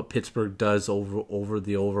look at what Pittsburgh does over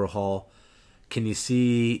the overhaul. Can you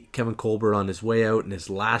see Kevin Colbert on his way out in his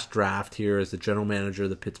last draft here as the general manager of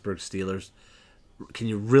the Pittsburgh Steelers? Can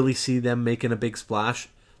you really see them making a big splash?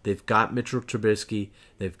 They've got Mitchell Trubisky.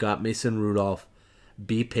 They've got Mason Rudolph.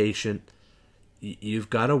 Be patient. You've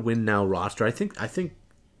got a win now roster. I think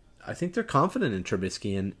they're confident in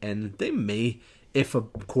Trubisky, and they may, if a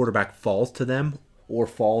quarterback falls to them or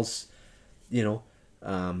falls,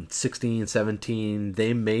 16, 17,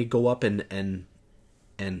 they may go up and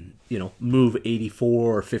move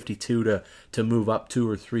 84 or 52 to move up 2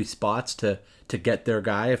 or 3 spots to get their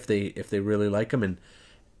guy if they really like him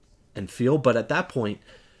and feel. But at that point,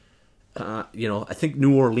 I think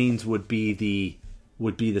New Orleans would be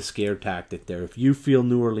the scare tactic there. If you feel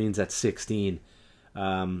New Orleans at 16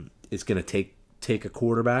 is going to take a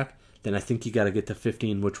quarterback, then I think you got to get to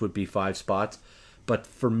 15, which would be 5 spots. But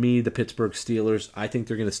for me, the Pittsburgh Steelers, I think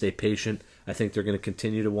they're going to stay patient. I think they're going to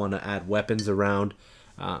continue to want to add weapons around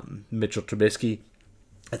Mitchell Trubisky.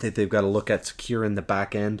 I think they've got to look at securing the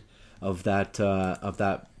back end of that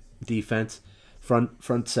defense.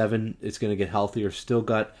 Front 7 is going to get healthier. Still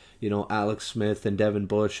got Alex Smith and Devin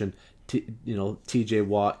Bush and T.J.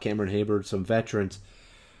 Watt, Cameron Hayward, some veterans.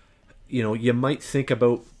 You might think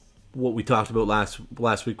about what we talked about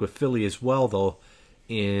last week with Philly as well, though.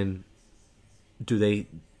 In do they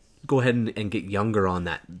go ahead and get younger on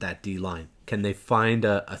that D line? Can they find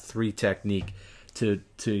a 3 technique to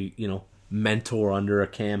mentor under a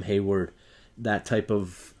Cam Hayward, that type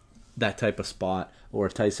of that type of spot, or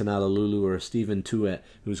a Tyson Alolulu or a Steven Tuet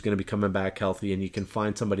who's going to be coming back healthy, and you can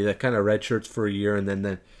find somebody that kind of redshirts for a year and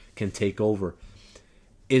then can take over.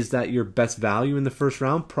 Is that your best value in the first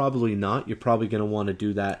round? Probably not. You're probably going to want to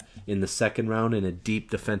do that in the second round in a deep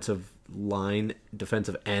defensive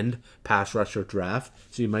end pass rusher draft.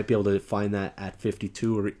 So you might be able to find that at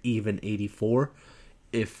 52 or even 84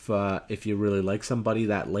 if you really like somebody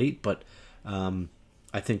that late. But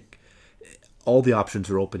I think all the options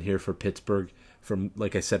are open here for Pittsburgh. From,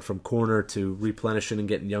 like I said, from corner to replenishing and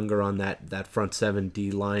getting younger on that front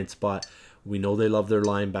 7D line spot. We know they love their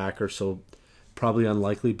linebacker, so probably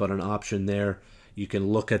unlikely, but an option there. You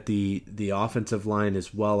can look at the offensive line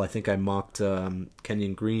as well. I think I mocked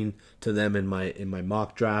Kenyon Green to them in my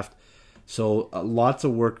mock draft. So lots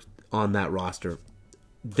of work on that roster.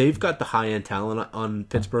 They've got the high end talent on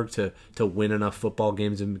Pittsburgh to win enough football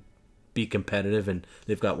games and be competitive, and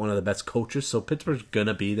they've got one of the best coaches. So Pittsburgh's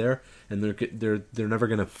gonna be there, and they're never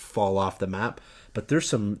gonna fall off the map. But there's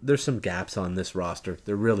some gaps on this roster.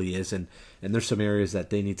 There really is, and there's some areas that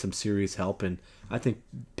they need some serious help. And I think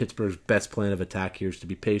Pittsburgh's best plan of attack here is to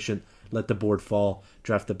be patient, let the board fall,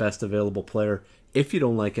 draft the best available player. If you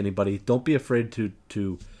don't like anybody, don't be afraid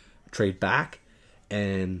to trade back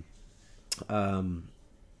and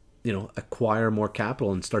acquire more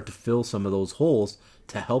capital and start to fill some of those holes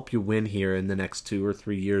to help you win here in the next 2 or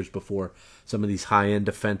 3 years before some of these high-end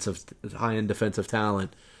defensive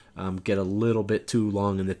talent get a little bit too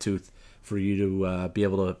long in the tooth for you to be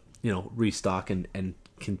able to restock and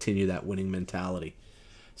continue that winning mentality.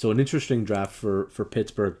 So an interesting draft for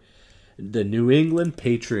Pittsburgh. The New England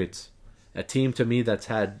Patriots, a team to me that's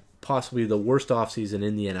had possibly the worst offseason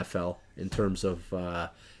in the NFL in terms of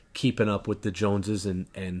keeping up with the Joneses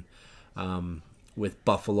and with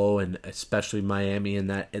Buffalo and especially Miami in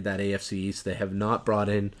that AFC East. They have not brought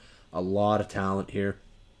in a lot of talent here,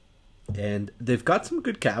 and they've got some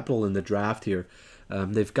good capital in the draft here.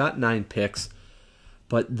 They've got 9 picks,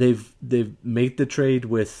 but they've made the trade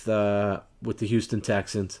with the Houston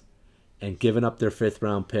Texans and given up their 5th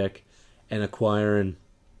round pick and acquiring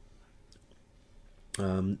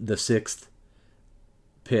the 6th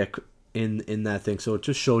pick in that thing. So it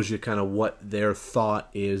just shows you kind of what their thought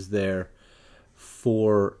is there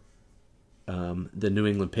for the New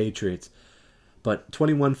England Patriots. But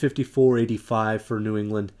 21, 54, 85 for New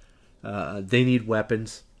England. They need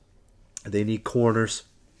weapons. They need corners.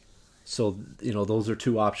 So, those are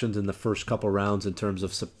 2 options in the first couple rounds in terms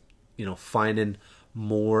of, finding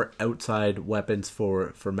more outside weapons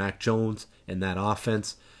for Mac Jones and that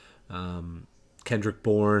offense. Kendrick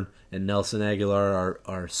Bourne and Nelson Aguilar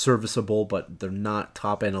are serviceable, but they're not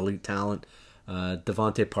top-end elite talent.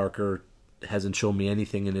 Devontae Parker hasn't shown me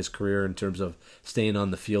anything in his career in terms of staying on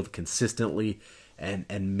the field consistently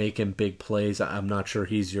and making big plays. I'm not sure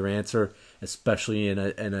he's your answer, especially in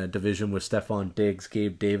a division with Stephon Diggs,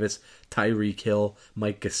 Gabe Davis, Tyreek Hill,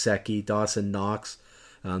 Mike Gesicki, Dawson Knox.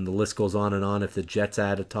 The list goes on and on. If the Jets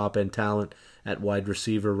add a top-end talent at wide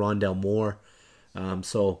receiver, Rondale Moore.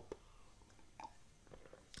 So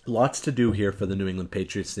lots to do here for the New England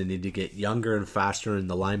Patriots. They need to get younger and faster in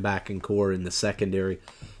the linebacking core, in the secondary.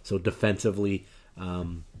 So defensively,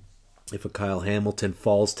 if a Kyle Hamilton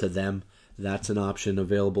falls to them, that's an option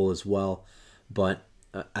available as well. But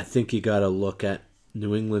I think you got to look at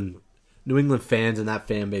New England fans, and that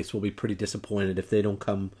fan base will be pretty disappointed if they don't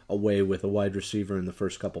come away with a wide receiver in the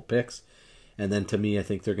first couple picks. And then to me, I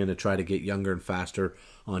think they're going to try to get younger and faster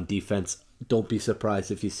on defense. Don't be surprised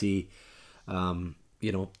if you see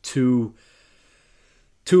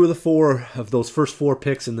two of the 4 of those first 4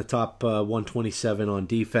 picks in the top 127 on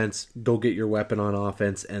defense. Go get your weapon on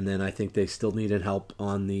offense, and then I think they still needed help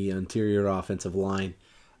on the interior offensive line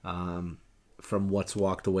from what's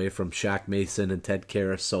walked away from Shaq Mason and Ted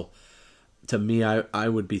Karras. So to me, I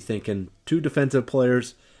would be thinking 2 defensive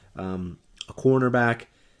players, a cornerback,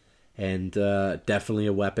 and definitely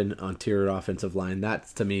a weapon on interior offensive line.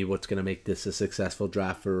 That's, to me, what's going to make this a successful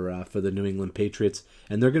draft for the New England Patriots.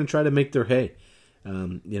 And they're going to try to make their hay.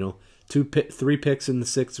 3 picks in the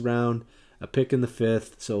 6th round, a pick in the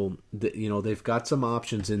 5th. So, they've got some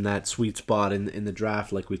options in that sweet spot in the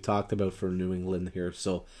draft like we talked about for New England here.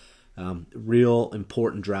 So, real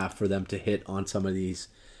important draft for them to hit on some of these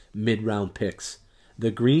mid-round picks.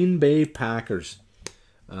 The Green Bay Packers.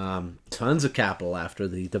 Tons of capital after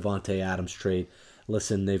the Davante Adams trade.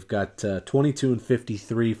 Listen, they've got 22 and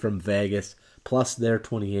 53 from Vegas, plus their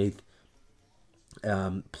 28th,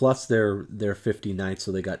 plus their 59th.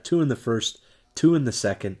 So they got 2 in the first, 2 in the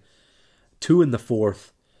second, 2 in the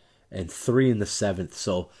 4th, and 3 in the 7th.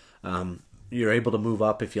 So you're able to move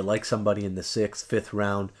up if you like somebody in the 6th, 5th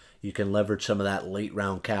round. You can leverage some of that late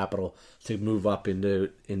round capital to move up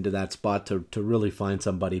into that spot to really find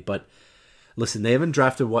somebody. But listen, they haven't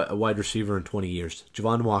drafted a wide receiver in 20 years.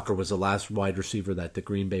 Javon Walker was the last wide receiver that the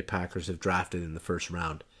Green Bay Packers have drafted in the first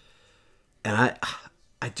round. And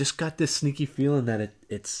I just got this sneaky feeling that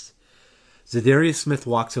it's Zadarius Smith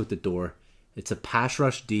walks out the door. It's a pass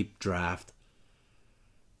rush deep draft.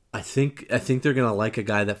 I think they're gonna like a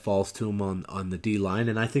guy that falls to him on the D line,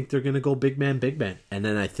 and I think they're gonna go big man. And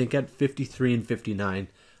then I think at 53 and 59,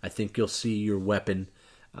 I think you'll see your weapon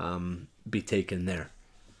be taken there.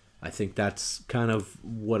 I think that's kind of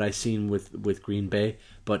what I've seen with Green Bay,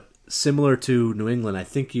 but similar to New England, I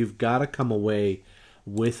think you've got to come away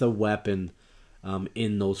with a weapon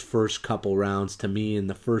in those first couple rounds. To me, in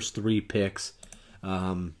the first 3 picks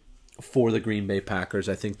for the Green Bay Packers,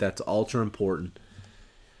 I think that's ultra important.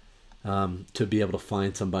 To be able to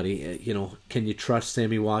find somebody. Can you trust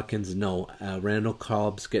Sammy Watkins? No. Randall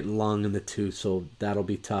Cobb's getting long in the 2, so that'll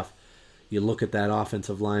be tough. You look at that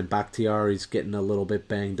offensive line, Bakhtiari's getting a little bit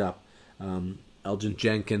banged up. Elgin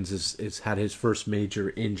Jenkins has had his first major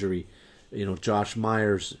injury. Josh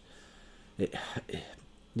Myers.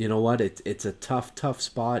 You know what? It's a tough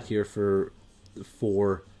spot here for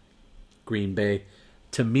Green Bay.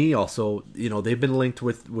 To me, also, they've been linked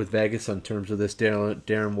with Vegas in terms of this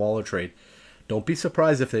Darren Waller trade. Don't be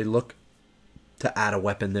surprised if they look to add a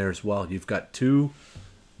weapon there as well. You've got 2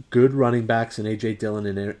 good running backs in A.J. Dillon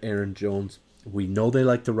and Aaron Jones. We know they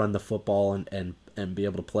like to run the football and be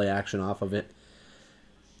able to play action off of it.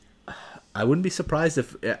 I wouldn't be surprised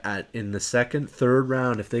if in the 2nd, 3rd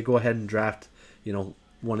round, if they go ahead and draft,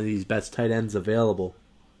 one of these best tight ends available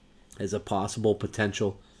as a possible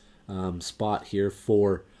potential spot here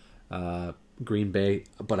for Green Bay.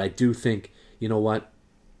 But I do think, you know what,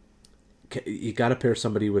 you got to pair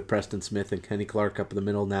somebody with Preston Smith and Kenny Clark up in the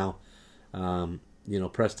middle now.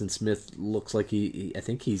 Preston Smith looks like I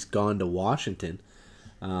think he's gone to Washington.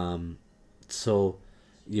 So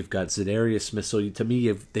you've got Zadarius Smith. So to me,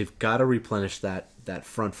 they've got to replenish that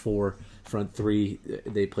front 3.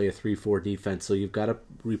 They play a 3-4 defense. So you've got to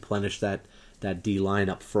replenish that D line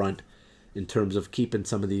up front, in terms of keeping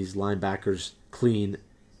some of these linebackers clean,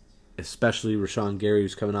 especially Rashawn Gary,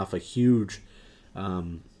 who's coming off a huge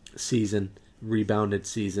rebounded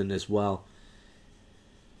season as well.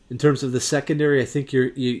 In terms of the secondary, I think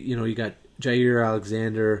you got Jair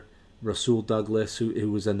Alexander, Rasul Douglas, who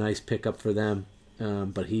was a nice pickup for them,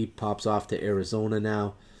 but he pops off to Arizona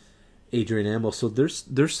now. Adrian Amos. So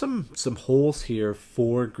there's some holes here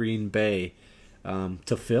for Green Bay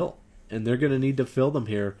to fill. And they're going to need to fill them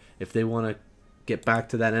here if they want to get back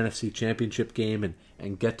to that NFC Championship game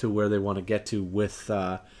and get to where they want to get to with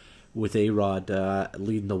A-Rod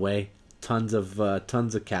leading the way. Tons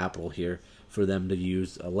of capital here for them to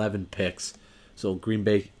use. 11 picks. So Green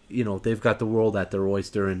Bay, they've got the world at their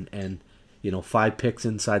oyster, and 5 picks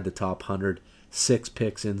inside the top 100, 6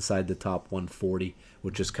 picks inside the top 140,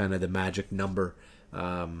 which is kind of the magic number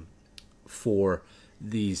for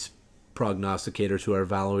these prognosticators who are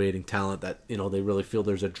evaluating talent, that they really feel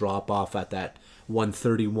there's a drop off at that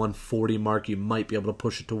 130, 140 mark. You might be able to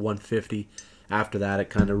push it to 150. After that, it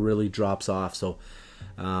kind of really drops off. So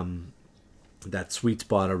that sweet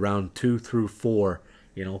spot around 2 through 4,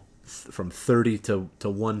 from 30 to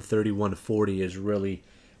 130, 140 is really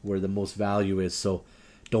where the most value is. So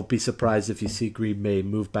don't be surprised if you see Green Bay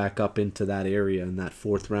move back up into that area in that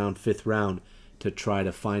 4th round, 5th round, to try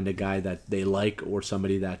to find a guy that they like or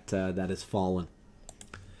somebody that has fallen.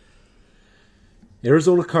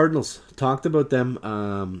 Arizona Cardinals, talked about them.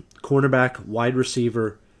 Cornerback, wide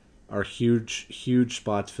receiver are huge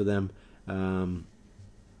spots for them.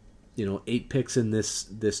 8 picks in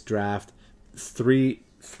this draft, three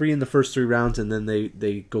in the first 3 rounds, and then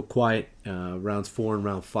they go quiet rounds 4 and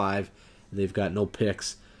round 5. They've got no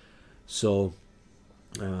picks. So.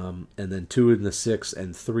 And then 2 in the 6th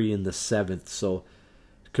and 3 in the 7th. So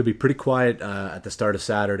it could be pretty quiet at the start of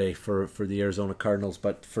Saturday for the Arizona Cardinals.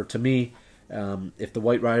 But to me, if the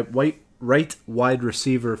right wide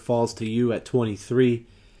receiver falls to you at 23,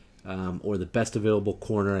 or the best available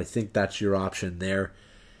corner, I think that's your option there.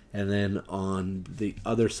 And then on the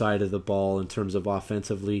other side of the ball, in terms of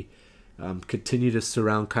offensively, continue to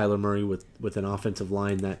surround Kyler Murray with an offensive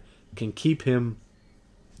line that can keep him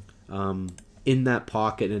in that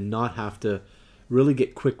pocket and not have to really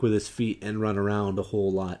get quick with his feet and run around a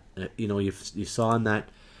whole lot. You saw in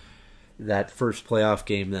that first playoff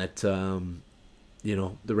game that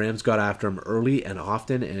the Rams got after him early and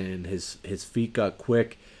often, and his feet got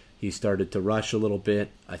quick. He started to rush a little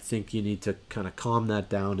bit. I think you need to kind of calm that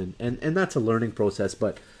down, and that's a learning process.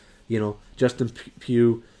 But Justin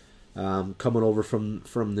Pugh coming over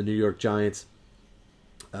from the New York Giants,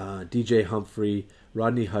 DJ Humphrey,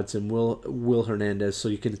 Rodney Hudson, Will Hernandez. So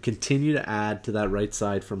you can continue to add to that right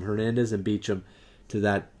side from Hernandez and Beachum to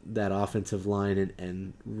that offensive line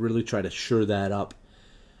and really try to shore that up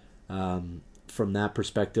from that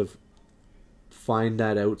perspective. Find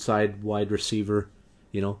that outside wide receiver.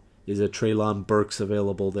 Is a Treylon Burks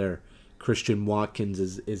available there? Christian Watkins,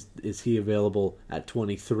 is he available at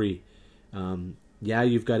 23? Yeah,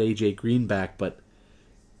 you've got AJ Green back, but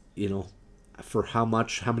for how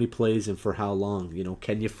many plays, and for how long?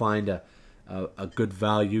 Can you find a good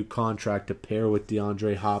value contract to pair with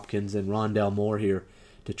DeAndre Hopkins and Rondale Moore here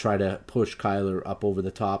to try to push Kyler up over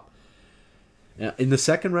the top? In the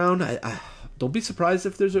second round, I don't be surprised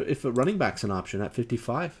if a running back's an option at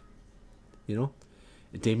 55.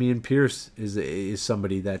 Dameon Pierce is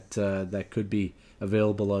somebody that could be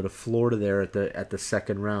available out of Florida there at the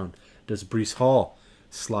second round. Does Breece Hall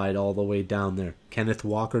slide all the way down there? Kenneth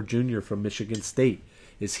Walker Jr. from Michigan State,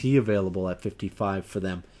 is he available at 55 for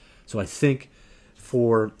them? So I think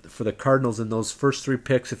for the Cardinals in those first 3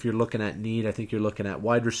 picks, if you're looking at need, I think you're looking at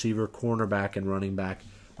wide receiver, cornerback, and running back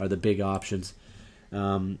are the big options.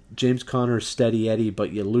 James Conner is steady Eddie,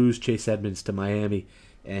 but you lose Chase Edmonds to Miami,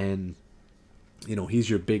 and he's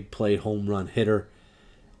your big play home run hitter.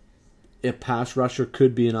 A pass rusher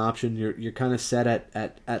could be an option. You're kind of set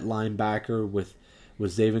at linebacker with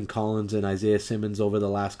Zaven Collins and Isaiah Simmons over the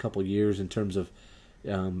last couple years in terms of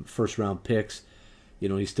first round picks.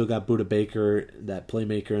 You still got Budda Baker, that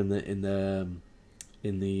playmaker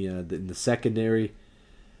in the secondary.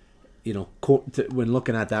 When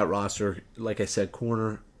looking at that roster, like I said,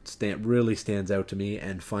 corner really stands out to me,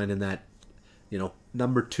 and finding that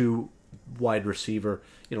number 2 wide receiver.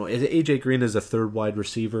 AJ Green is a third wide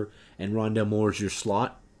receiver, and Rondale Moore is your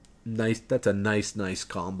slot. Nice. That's a nice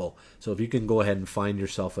combo. So if you can go ahead and find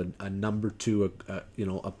yourself a number 2,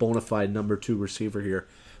 a bona fide number 2 receiver here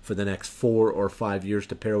for the next 4 or 5 years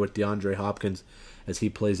to pair with DeAndre Hopkins as he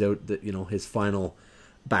plays out his final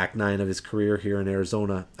back 9 of his career here in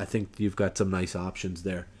Arizona, I think you've got some nice options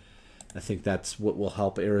there. I think that's what will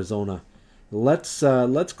help Arizona. Let's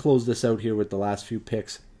close this out here with the last few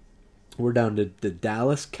picks. We're down to the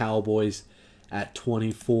Dallas Cowboys at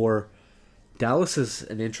 24. Dallas is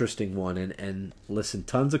an interesting one, and listen,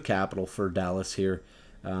 tons of capital for Dallas here.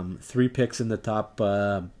 3 picks in the top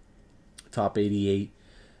 88.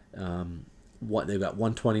 They've got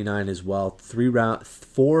 129 as well.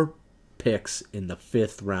 4 picks in the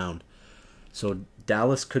 5th round. So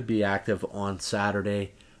Dallas could be active on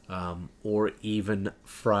Saturday or even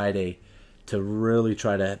Friday to really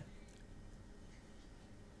try to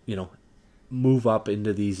move up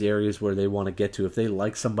into these areas where they want to get to. If they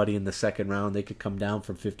like somebody in the 2nd round, they could come down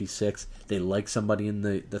from 56. They like somebody in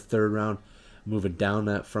the 3rd round, moving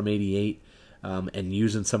down from 88 and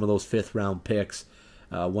using some of those 5th round picks,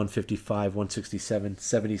 155, 167,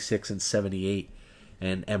 76, and 78,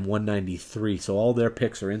 and 193. So all their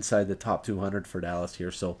picks are inside the top 200 for Dallas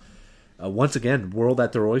here. So once again, world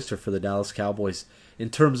at their oyster for the Dallas Cowboys in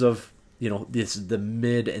terms of this the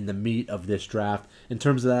mid and the meat of this draft. In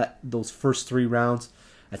terms of those first 3 rounds,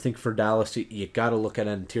 I think for Dallas, you got to look at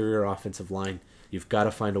an interior offensive line. You've got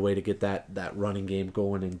to find a way to get that running game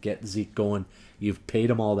going and get Zeke going. You've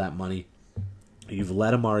paid him all that money. You've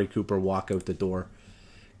let Amari Cooper walk out the door.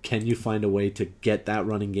 Can you find a way to get that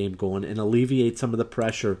running game going and alleviate some of the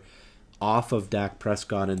pressure off of Dak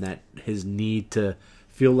Prescott and that his need to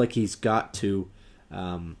feel like he's got to,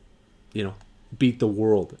 beat the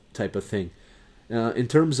world type of thing. In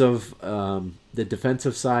terms of the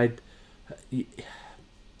defensive side,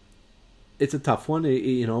 it's a tough one.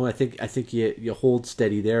 I think you hold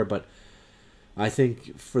steady there, but I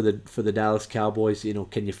think for the Dallas Cowboys,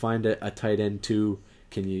 can you find a tight end too?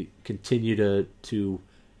 Can you continue to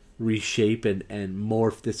reshape and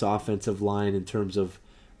morph this offensive line in terms of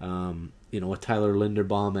a Tyler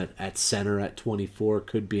Linderbaum at center at 24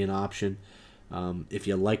 could be an option. If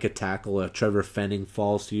you like a tackle, Trevor Fenning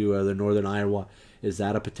falls to you, or Northern Iowa, is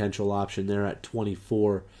that a potential option there at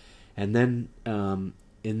 24? And then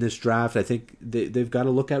in this draft, I think they've got to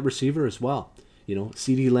look at receiver as well.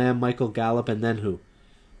 CeeDee Lamb, Michael Gallup, and then who?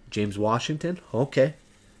 James Washington? Okay.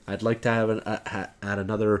 I'd like to have add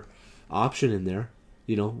another option in there.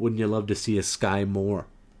 Wouldn't you love to see a Sky Moore?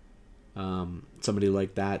 Somebody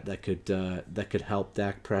like that could help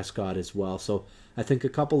Dak Prescott as well. So I think a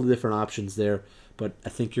couple of different options there, but I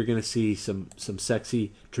think you're going to see some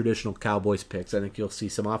sexy traditional Cowboys picks. I think you'll see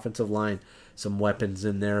some offensive line, some weapons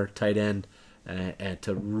in there, tight end, and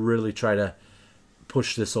to really try to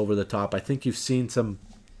push this over the top. I think you've seen some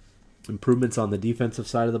improvements on the defensive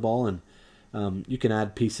side of the ball, and you can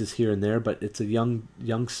add pieces here and there, but it's a young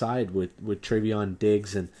side with Travion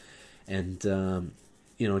Diggs and Jaron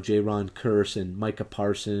Kearse and Micah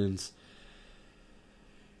Parsons.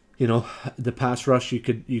 The pass rush, you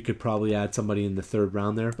could probably add somebody in the third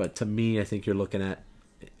round there, but to me, I think you're looking at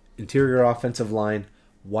interior offensive line,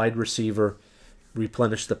 wide receiver,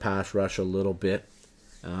 replenish the pass rush a little bit,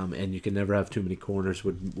 and you can never have too many corners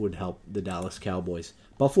would help the Dallas Cowboys.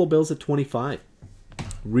 Buffalo Bills at 25.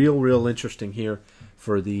 Real interesting here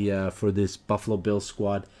for this Buffalo Bills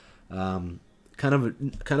squad. Kind of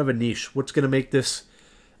a niche. What's going to make this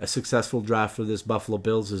a successful draft for this Buffalo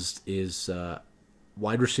Bills is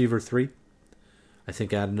wide receiver 3. I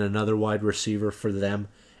think adding another wide receiver for them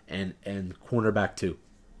and cornerback 2.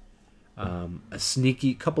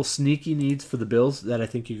 A couple sneaky needs for the Bills that I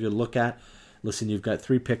think you could look at. Listen, you've got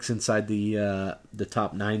 3 picks inside the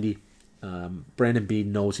top 90. Brandon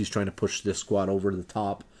Beane knows he's trying to push this squad over the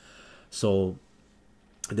top. So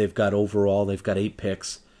they've got 8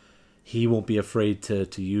 picks. He won't be afraid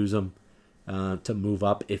to use them to move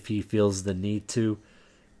up if he feels the need to.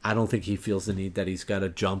 I don't think he feels the need that he's got to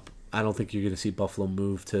jump. I don't think you're going to see Buffalo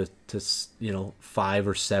move to 5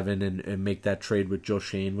 or 7 and make that trade with Joe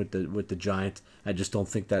Shane with the Giants. I just don't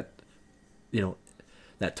think that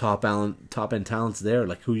that top end talent's there.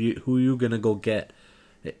 Like who you gonna go get?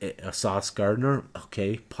 A Sauce Gardner?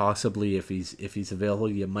 Okay, possibly if he's available,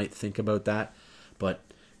 you might think about that. But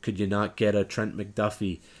could you not get a Trent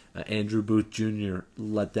McDuffie, Andrew Booth Jr.?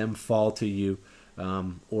 Let them fall to you,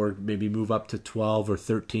 or maybe move up to 12 or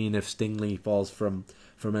 13 if Stingley falls from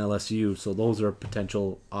LSU. So those are a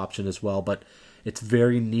potential option as well. But it's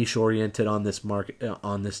very niche oriented on this market,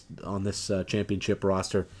 on this championship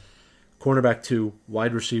roster. Cornerback 2,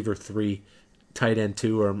 wide receiver 3, tight end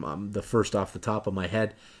 2, or the first off the top of my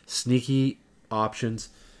head. Sneaky options.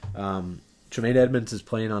 Tremaine Edmonds is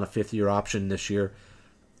playing on a 5th-year option this year.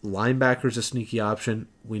 Linebacker's a sneaky option.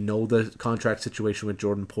 We know the contract situation with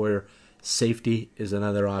Jordan Poyer. Safety is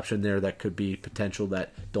another option there that could be potential.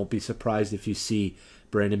 That don't be surprised if you see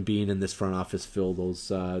Brandon Beane in this front office fill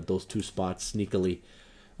those 2 spots sneakily.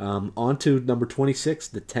 On to number 26,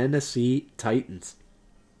 the Tennessee Titans.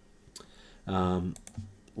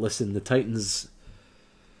 Listen, the Titans'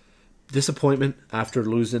 disappointment after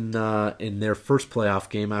losing in their first playoff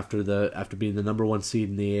game after being the number 1 seed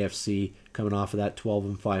in the AFC, coming off of that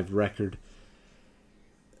 12-5 record.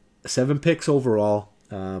 7 picks overall,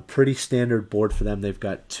 pretty standard board for them. They've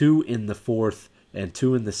got 2 in the 4th and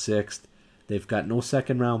 2 in the 6th. They've got no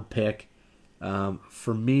second round pick.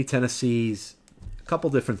 For me, Tennessee's a couple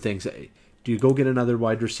different things. Do you go get another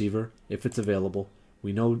wide receiver if it's available?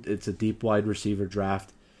 We know it's a deep wide receiver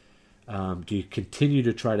draft. Do you continue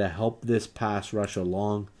to try to help this pass rush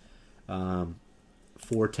along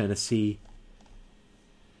for Tennessee?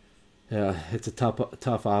 It's a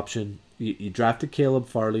tough option. You drafted Caleb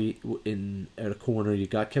Farley at a corner. You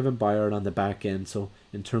got Kevin Byard on the back end. So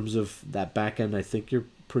in terms of that back end, I think you're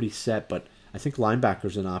pretty set. But I think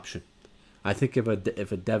linebacker's an option. I think if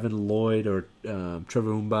a Devin Lloyd or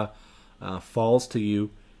Trevor Umba falls to you,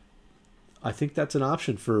 I think that's an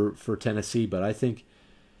option for Tennessee. But I think,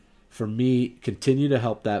 for me, continue to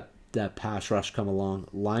help that pass rush come along.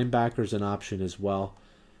 Linebacker's an option as well.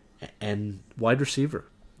 And wide receiver.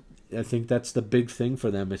 I think that's the big thing for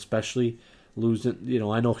them, especially losing.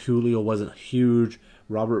 I know Julio wasn't huge.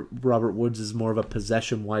 Robert Woods is more of a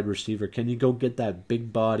possession wide receiver. Can you go get that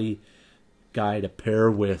big body guy to pair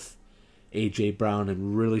with A.J. Brown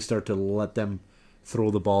and really start to let them throw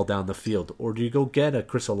the ball down the field? Or do you go get a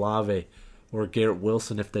Chris Olave or Garrett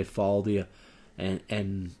Wilson if they fall to you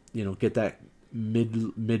and get that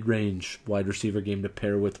mid-range wide receiver game to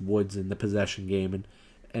pair with Woods in the possession game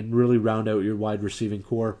and really round out your wide receiving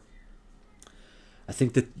core? I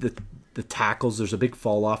think that the tackles, there's a big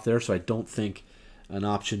fall off there, so I don't think an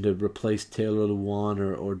option to replace Taylor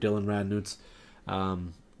Lewan or Dylan Radnutz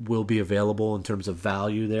will be available in terms of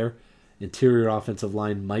value there. Interior offensive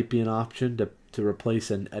line might be an option to replace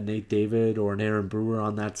a Nate David or an Aaron Brewer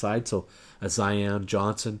on that side, so a Zion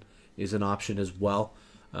Johnson is an option as well.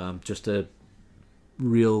 Just a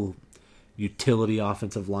real utility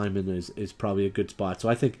offensive lineman is probably a good spot. So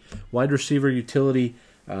I think wide receiver, utility,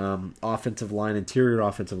 offensive line, interior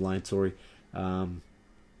offensive line, for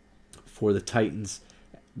the Titans,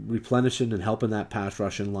 replenishing and helping that pass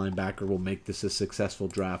rush and linebacker will make this a successful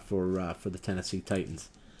draft for the Tennessee Titans.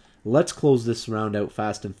 Let's close this round out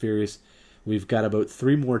fast and furious. We've got about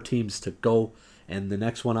 3 more teams to go, and the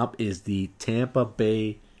next one up is the Tampa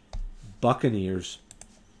Bay Buccaneers.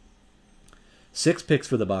 6 picks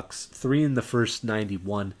for the Bucs, 3 in the first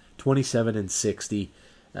 91, 27 and 60.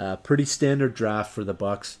 Pretty standard draft for the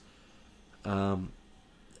Bucks.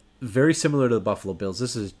 Very similar to the Buffalo Bills.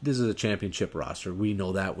 This is a championship roster. We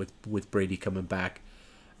know that with Brady coming back.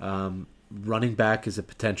 Running back is a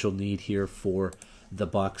potential need here for the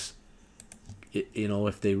Bucks.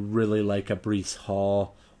 If they really like a Breece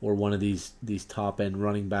Hall or one of these top end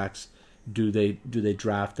running backs, do they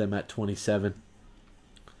draft them at 27?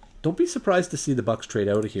 Don't be surprised to see the Bucks trade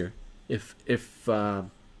out of here if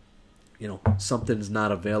something's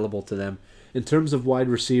not available to them in terms of wide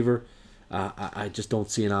receiver. I just don't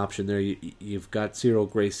see an option there. You've got Cyril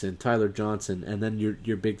Grayson, Tyler Johnson, and then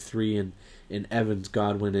your big three in Evans,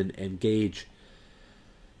 Godwin, and Gage.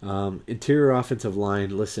 Interior offensive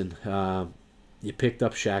line. Listen, you picked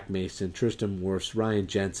up Shaq Mason, Tristan Wirfs, Ryan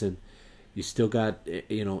Jensen. You still got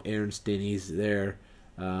Aaron Stinney's there.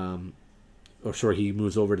 He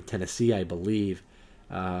moves over to Tennessee, I believe.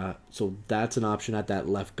 So that's an option at that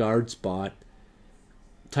left guard spot.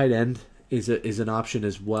 Tight end is an option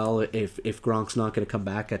as well if Gronk's not going to come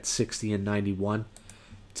back at 60 and 91.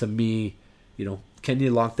 To me, can you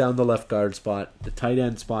lock down the left guard spot? The tight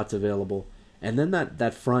end spot's available. And then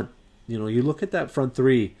that front, you look at that front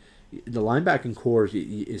three, the linebacking core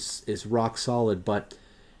is rock solid, but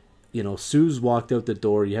Sue's walked out the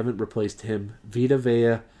door. You haven't replaced him. Vita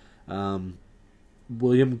Vea,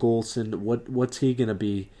 William Golson, what's he going to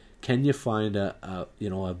be? Can you find a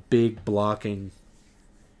big blocking,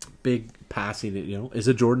 big passing? Is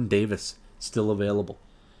a Jordan Davis still available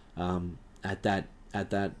at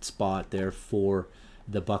that spot there for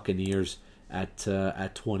the Buccaneers at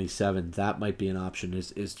 27? That might be an option.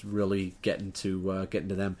 Is really getting to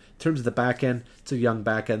them. In terms of the back end, it's a young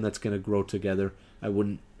back end that's going to grow together. I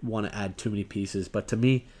wouldn't want to add too many pieces, but to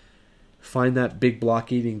me, find that big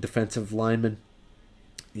block eating defensive lineman.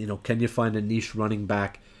 Can you find a niche running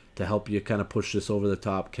back to help you kind of push this over the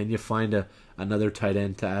top? Can you find another tight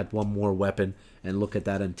end to add one more weapon and look at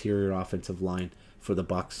that interior offensive line for the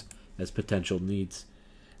Bucks as potential needs?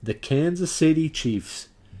 The Kansas City Chiefs.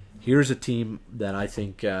 Here's a team that I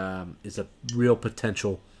think is a real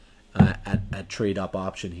potential at trade up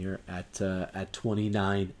option here at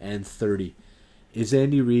 29 and 30. Is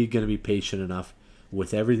Andy Reid going to be patient enough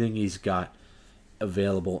with everything he's got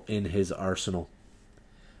available in his arsenal?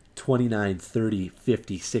 29, 30,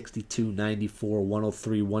 50, 62, 94,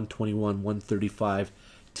 103, 121, 135,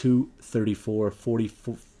 234,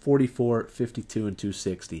 44, 52, and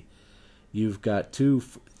 260. You've got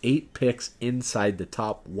 8 picks inside the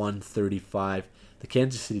top 135. The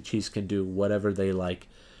Kansas City Chiefs can do whatever they like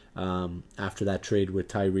after that trade with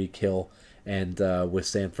Tyreek Hill and with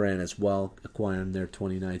San Fran as well, acquiring their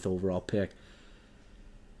 29th overall pick.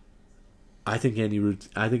 I think Andy Reid's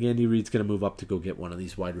going to move up to go get one of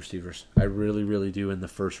these wide receivers. I really, really do in the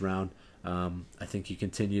first round. I think you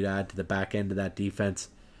continue to add to the back end of that defense.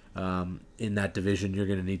 In that division, you're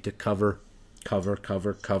going to need to cover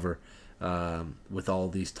with all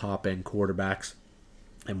these top-end quarterbacks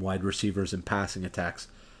and wide receivers and passing attacks.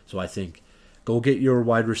 So I think go get your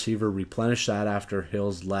wide receiver, replenish that after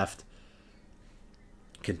Hill's left.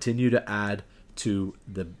 Continue to add to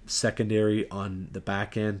the secondary on the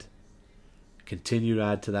back end. Continue to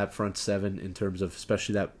add to that front seven in terms of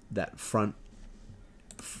especially that front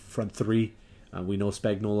three. We know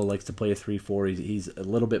Spagnuolo likes to play a 3-4. He's a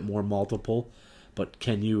little bit more multiple, but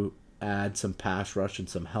can you add some pass rush and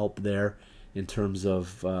some help there in terms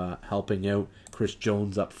of helping out Chris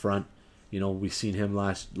Jones up front? We've seen him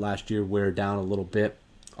last year wear down a little bit.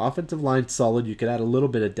 Offensive line solid. You could add a little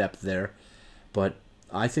bit of depth there, but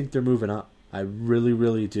I think they're moving up. I really,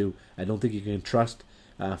 really do. I don't think you can trust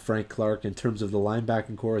Frank Clark in terms of the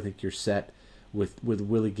linebacking core. I think you're set with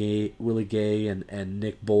Willie Gay and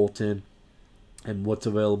Nick Bolton and what's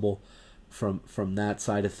available from that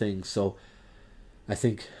side of things. So I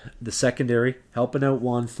think the secondary, helping out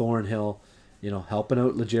Juan Thornhill, helping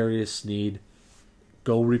out L'Jarius Sneed,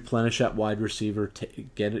 go replenish at wide receiver,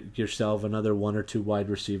 get yourself another one or two wide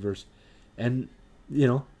receivers, and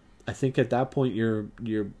I think at that point you're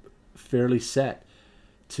fairly set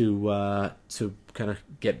to kind of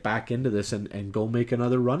get back into this and go make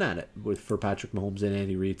another run at it for Patrick Mahomes and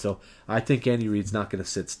Andy Reid. So I think Andy Reid's not going to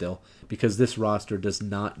sit still because this roster does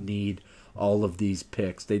not need all of these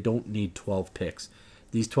picks. They don't need 12 picks.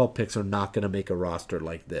 These 12 picks are not going to make a roster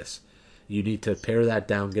like this. You need to pare that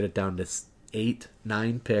down, get it down to 8,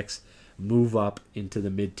 9 picks, move up into the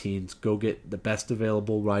mid-teens, go get the best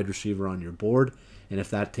available wide receiver on your board, and if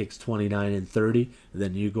that takes 29 and 30,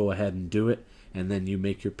 then you go ahead and do it, and then you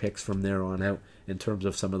make your picks from there on out in terms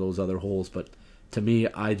of some of those other holes. But to me,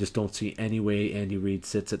 I just don't see any way Andy Reid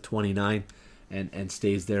sits at 29 and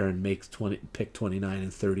stays there and makes pick 29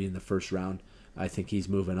 and 30 in the first round I think he's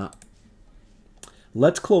moving up.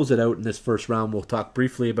 Let's close it out in this first round. We'll talk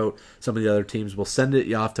briefly about some of the other teams. We'll send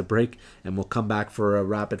you off to break, and we'll come back for a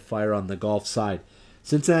rapid fire on the golf side.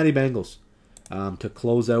 Cincinnati Bengals. To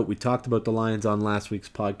close out, we talked about the Lions on last week's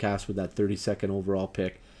podcast with that 32nd overall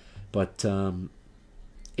pick. But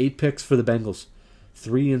 8 picks for the Bengals.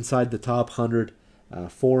 3 inside the top 100.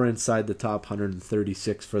 4 inside the top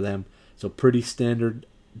 136 for them. So pretty standard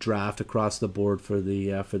draft across the board for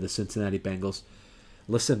the Cincinnati Bengals.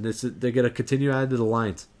 Listen, they're going to continue adding to the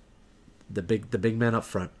lines. The big man up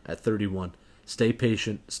front at 31. Stay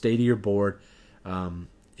patient. Stay to your board.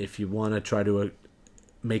 If you want to try to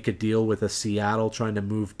make a deal with a Seattle trying to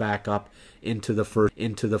move back up into the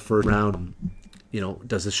first round,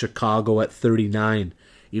 does a Chicago at 39,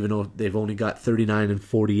 even though they've only got 39 and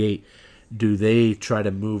 48, do they try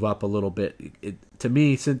to move up a little bit? To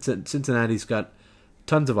me, Cincinnati's got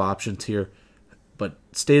tons of options here, but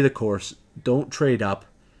stay the course. Don't trade up.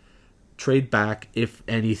 Trade back, if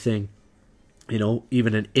anything.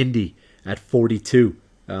 Even an Indy at 42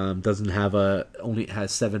 only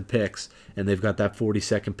has 7 picks, and they've got that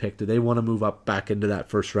 42nd pick. Do they want to move up back into that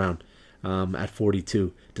first round at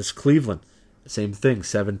 42? Does Cleveland? Same thing,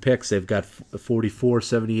 7 picks. They've got 44,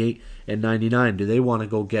 78, and 99. Do they want to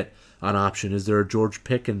go get an option? Is there a George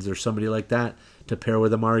Pickens or somebody like that to pair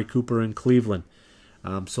with Amari Cooper in Cleveland?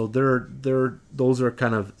 So those are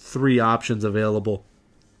kind of 3 options available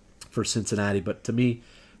for Cincinnati. But to me,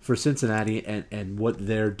 for Cincinnati and what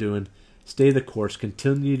they're doing, stay the course,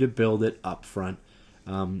 continue to build it up front.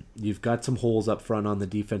 You've got some holes up front on the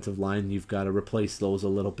defensive line. You've got to replace those a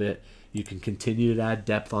little bit. You can continue to add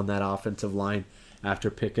depth on that offensive line after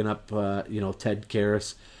picking up Ted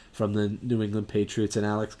Karras from the New England Patriots and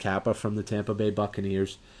Alex Kappa from the Tampa Bay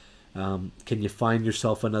Buccaneers. Can you find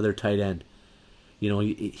yourself another tight end?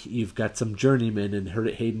 You've got some journeymen and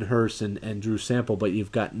Hayden Hurst and Drew Sample, but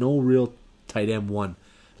you've got no real tight end one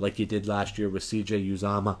like you did last year with CJ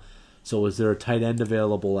Uzomah. So is there a tight end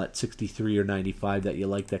available at 63 or 95 that you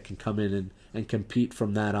like that can come in and compete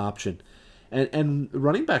from that option? And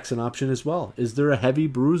running back's an option as well. Is there a heavy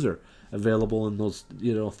bruiser available in those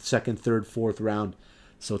second, third, fourth round?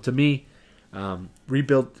 So to me,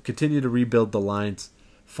 continue to rebuild the lines.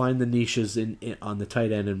 Find the niches on the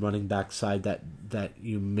tight end and running back side that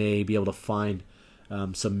you may be able to find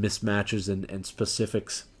some mismatches and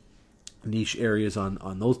specifics, niche areas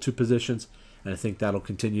on those 2 positions. And I think that'll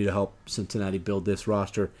continue to help Cincinnati build this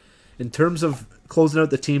roster. In terms of closing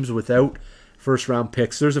out the teams without first-round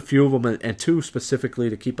picks, there's a few of them, and 2 specifically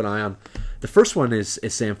to keep an eye on. The first one is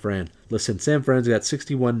San Fran. Listen, San Fran's got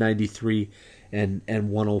 61, 93, and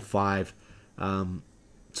 105.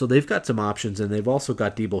 So they've got some options, and they've also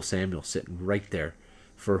got Deebo Samuel sitting right there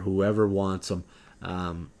for whoever wants them.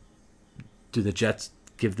 Do the Jets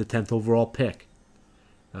give the 10th overall pick?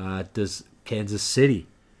 Does Kansas City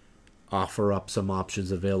offer up some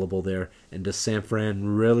options available there? And does San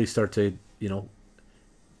Fran really start to,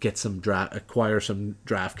 acquire some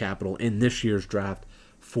draft capital in this year's draft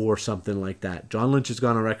for something like that? John Lynch has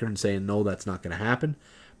gone on record and saying no, that's not going to happen.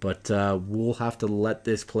 But we'll have to let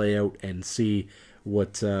this play out and see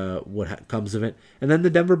what comes of it. And then the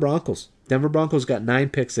Denver Broncos. Denver Broncos got 9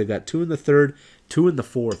 picks. They've got 2 in the third, 2 in the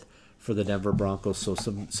fourth for the Denver Broncos. So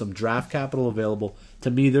some draft capital available.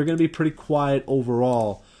 To me, they're going to be pretty quiet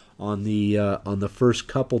overall on the first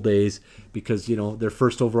couple days because their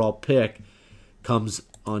first overall pick comes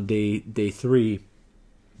on day 3,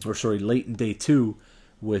 or sorry, late in day 2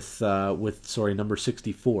 with number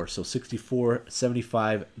 64. So 64,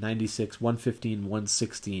 75, 96, 115,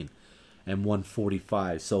 116, and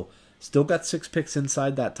 145. So still got 6 picks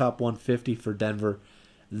inside that top 150 for Denver.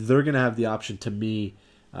 They're going to have the option to me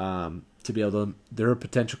to be able to. They're a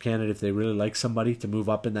potential candidate if they really like somebody to move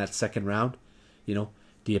up in that second round.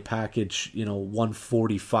 Do you package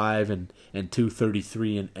 145 and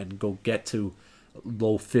 233 and go get to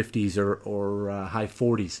low 50s or high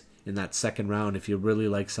 40s in that second round if you really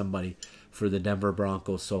like somebody for the Denver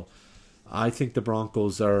Broncos? So I think the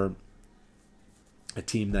Broncos are a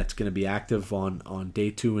team that's going to be active on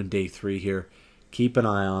day 2 and day 3 here. Keep an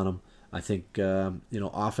eye on them. I think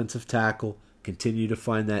offensive tackle, continue to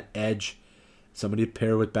find that edge. Somebody to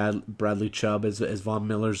pair with Bradley Chubb as Von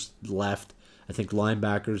Miller's left. I think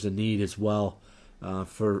linebackers a need as well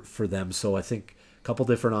for them. So I think a couple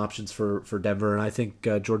different options for Denver, and I think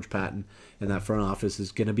George Patton in that front office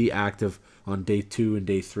is going to be active on day 2 and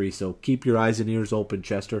day 3. So keep your eyes and ears open,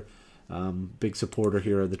 Chester. Big supporter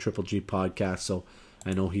here of the Triple G podcast, so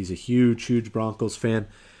I know he's a huge Broncos fan.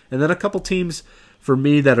 And then a couple teams for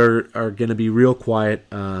me that are going to be real quiet.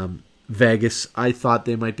 Vegas, I thought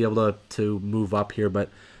they might be able to move up here, but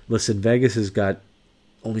Listen, Vegas has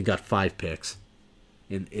only got 5 picks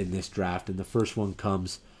in this draft, and the first one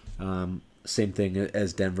comes same thing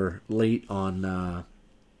as Denver, late on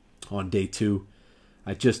day 2.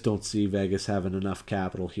 I just don't see Vegas having enough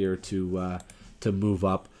capital here to move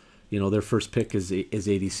up. Their first pick is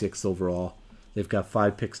 86th overall. They've got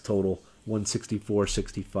 5 picks total, 164,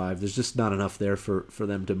 65. There's just not enough there for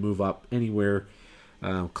them to move up anywhere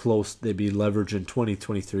close. They'd be leveraging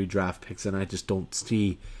 2023 draft picks, and I just don't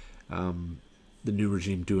see the new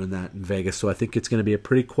regime doing that in Vegas. So I think it's going to be a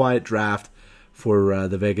pretty quiet draft for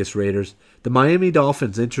the Vegas Raiders. The Miami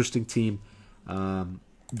Dolphins, interesting team.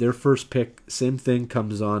 Their first pick, same thing,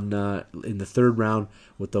 comes on in the 3rd round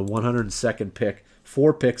with the 102nd pick.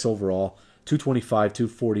 4 picks overall, 225,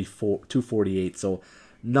 244, 248. So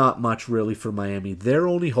not much really for Miami. Their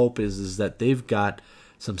only hope is that they've got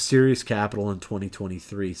some serious capital in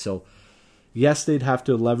 2023. So yes, they'd have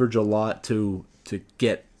to leverage a lot to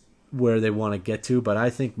get where they want to get to, but I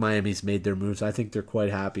think Miami's made their moves. I think they're quite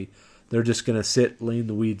happy. They're just going to sit, lay in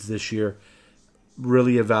the weeds this year,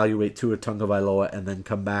 really evaluate Tua Tagovailoa, and then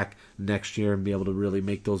come back next year and be able to really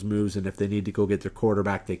make those moves. And if they need to go get their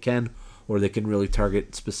quarterback, they can, or they can really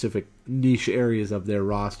target specific niche areas of their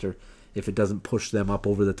roster if it doesn't push them up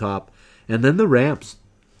over the top. And then the Rams,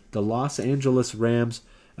 the Los Angeles Rams,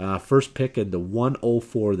 first pick in the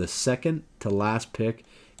 104, the second to last pick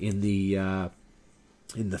in the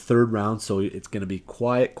 3rd round. So it's going to be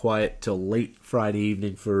quiet till late Friday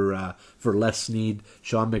evening for Les Snead,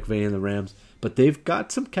 Sean McVay, and the Rams. But they've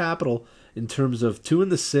got some capital in terms of 3 in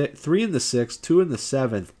the 6th, 2 in the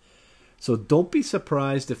 7th. So don't be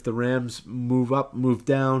surprised if the Rams move up, move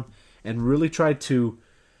down, and really try to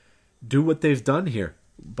do what they've done here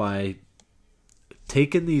by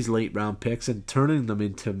taking these late round picks and turning them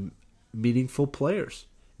into meaningful players.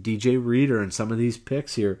 DJ Reader and some of these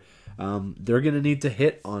picks here, they're going to need to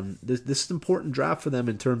hit on this. This is an important draft for them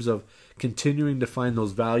in terms of continuing to find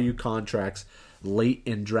those value contracts late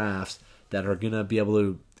in drafts that are going to be able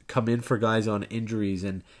to come in for guys on injuries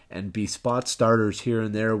and be spot starters here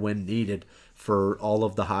and there when needed for all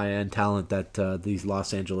of the high-end talent that these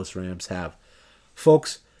Los Angeles Rams have.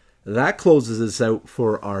 Folks, that closes us out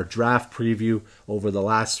for our draft preview over the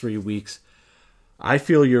last 3 weeks. I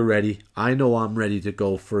feel you're ready. I know I'm ready to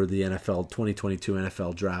go for the 2022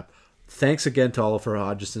 NFL draft. Thanks again to Oliver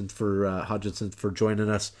Hodgson for joining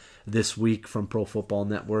us this week from Pro Football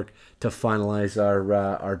Network to finalize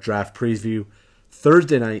our draft preview.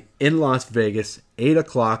 Thursday night in Las Vegas, 8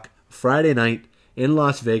 o'clock. Friday night in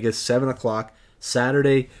Las Vegas, 7 o'clock.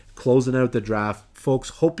 Saturday, closing out the draft. Folks,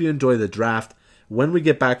 hope you enjoy the draft. When we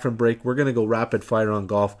get back from break, we're going to go rapid fire on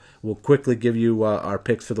golf. We'll quickly give you our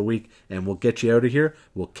picks for the week, and we'll get you out of here.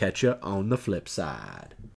 We'll catch you on the flip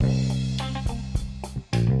side.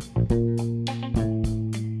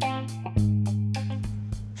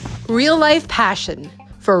 Real life passion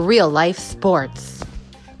for real life sports.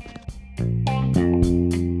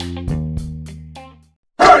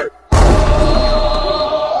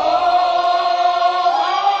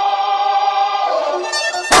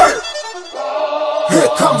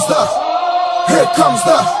 Here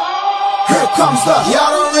comes the,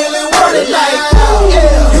 y'all don't really want it like that.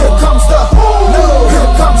 Yeah. Here comes the, no,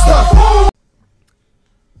 here comes the.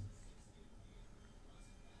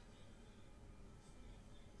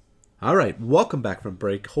 All right, welcome back from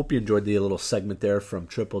break. Hope you enjoyed the little segment there from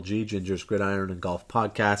Triple G, Ginger's Gridiron and Golf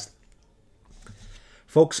Podcast.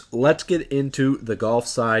 Folks, let's get into the golf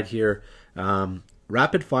side here.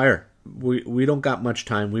 Rapid fire. We don't got much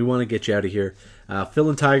time. We want to get you out of here. Phil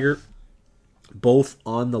and Tiger, both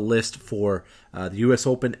on the list for the U.S.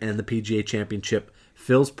 Open and the PGA Championship.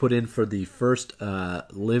 Phil's put in for the first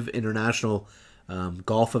Live International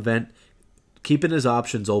golf event, keeping his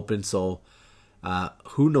options open, so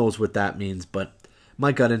who knows what that means, but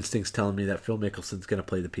my gut instinct's telling me that Phil Mickelson's going to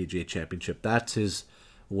play the PGA Championship. That's his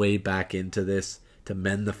way back into this, to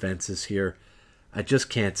mend the fences here. I just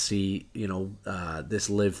can't see, this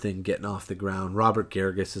Live thing getting off the ground. Robert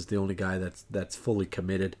Garrigus is the only guy that's fully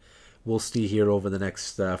committed. We'll see here over the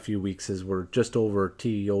next few weeks as we're just over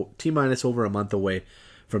T-minus over a month away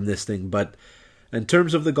from this thing. But in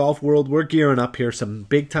terms of the golf world, we're gearing up here. Some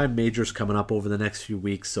big-time majors coming up over the next few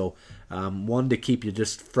weeks. So one to keep you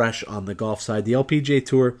just fresh on the golf side. The LPGA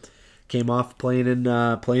Tour came off playing in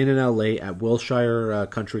LA at Wilshire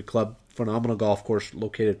Country Club. Phenomenal golf course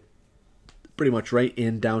located pretty much right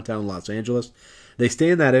in downtown Los Angeles. They stay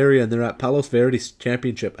in that area, and they're at Palos Verdes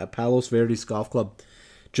Championship at Palos Verdes Golf Club.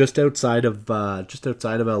 Just outside of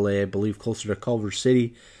LA, I believe, closer to Culver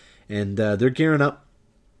City, and they're gearing up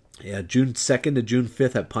Yeah, June 2nd to June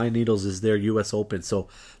 5th at Pine Needles is their U.S. Open. So,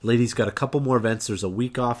 ladies got a couple more events. There's a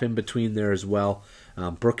week off in between there as well.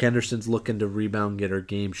 Brooke Henderson's looking to rebound, get her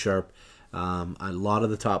game sharp. A lot of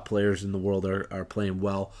the top players in the world are playing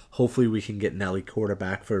well. Hopefully, we can get Nelly Korda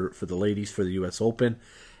back for the ladies for the U.S. Open.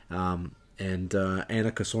 And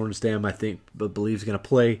Annika Sorenstam, I think, believes going to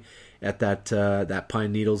play at that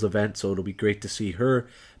Pine Needles event. So it'll be great to see her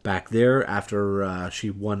back there after she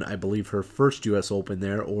won, I believe, her first U.S. Open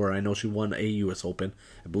there, or I know she won a U.S. Open.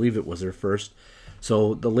 I believe it was her first.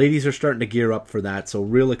 So the ladies are starting to gear up for that, so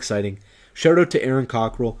real exciting. Shout out to Aaron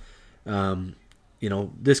Cockrell,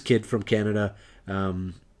 this kid from Canada,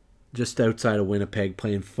 just outside of Winnipeg,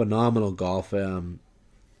 playing phenomenal golf in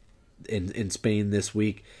Spain this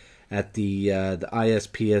week at the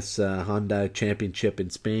ISPS Honda Championship in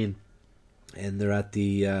Spain, and they're at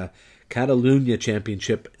the Catalunya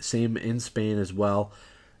Championship, same in Spain as well.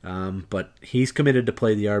 But he's committed to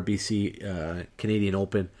play the RBC Canadian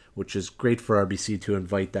Open, which is great for RBC to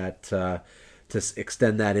invite that, to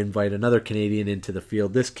extend that invite, another Canadian into the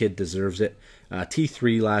field. This kid deserves it.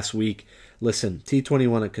 T3 last week. Listen,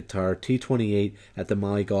 T21 at Qatar, T28 at the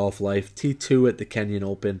Mali Golf Life, T2 at the Kenyan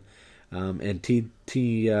Open, and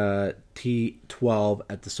T12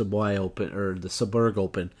 at the Subway Open, or the Suburg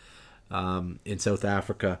Open in South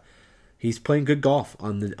Africa. He's playing good golf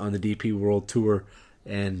on the DP World Tour,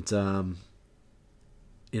 and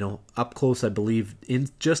up close, I believe,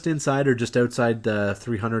 just inside or just outside the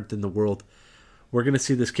 300th in the world. We're going to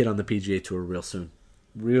see this kid on the PGA Tour real soon.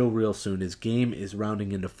 Real soon. His game is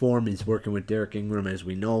rounding into form. He's working with Derek Ingram, as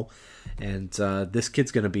we know, and this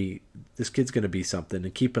kid's going to be something.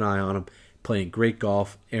 And keep an eye on him. Playing great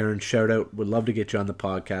golf. Aaron, shout out. Would love to get you on the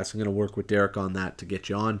podcast. I'm going to work with Derek on that to get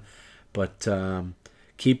you on, but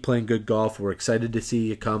keep playing good golf. We're excited to see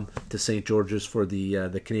you come to St. George's for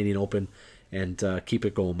the Canadian Open, and keep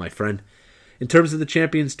it going, my friend. In terms of the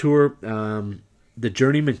Champions Tour, the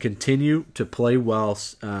journeymen continue to play well.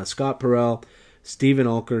 Scott Perel, Stephen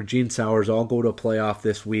Alker, Gene Sowers all go to a playoff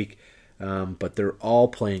this week, but they're all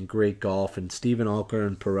playing great golf. And Stephen Alker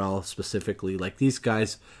and Perel specifically, like, these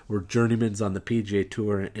guys were journeymans on the PGA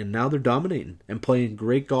Tour, and now they're dominating and playing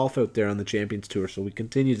great golf out there on the Champions Tour. So we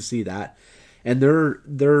continue to see that. And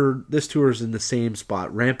this tour is in the same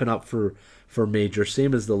spot, ramping up for major,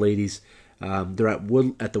 same as the ladies. They're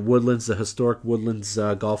at the Woodlands, the historic Woodlands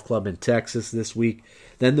Golf Club in Texas this week.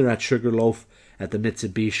 Then they're at Sugarloaf at the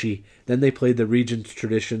Mitsubishi. Then they played the Regents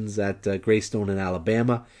Traditions at Greystone in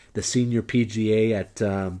Alabama. The Senior PGA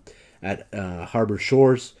at Harbor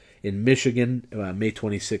Shores in Michigan, May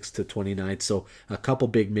 26th to 29th. So a couple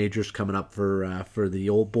big majors coming up for the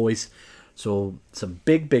old boys. So some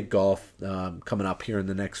big golf coming up here in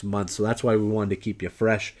the next month. So that's why we wanted to keep you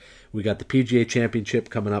fresh. We got the PGA Championship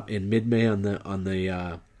coming up in mid-May on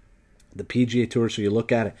the PGA Tour. So you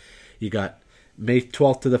look at it, you got May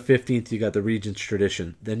 12th to the 15th, you got the Regents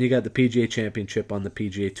Tradition. Then you got the PGA Championship on the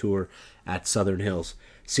PGA Tour at Southern Hills.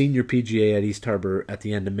 Senior PGA at East Harbor at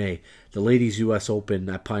the end of May. The Ladies U.S. Open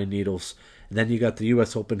at Pine Needles. And then you got the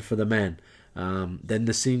U.S. Open for the men. Then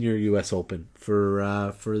the Senior U.S. Open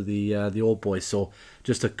for the old boys. So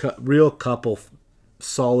just a real couple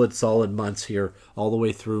solid months here all the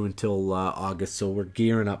way through until August. So we're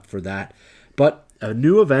gearing up for that. But a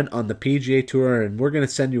new event on the PGA Tour, and we're going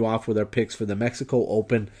to send you off with our picks for the Mexico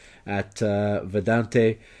Open at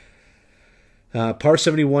Vedante. Par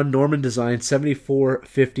 71, Norman Design,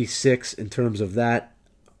 74.56 in terms of that.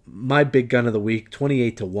 My big gun of the week,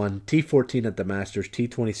 28-1, T14 at the Masters,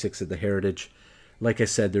 T26 at the Heritage. Like I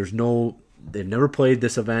said, they've never played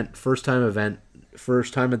this event, first time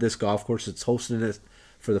at this golf course. It's hosting it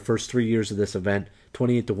for the first 3 years of this event.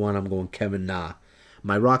 28-1, I'm going Kevin Na.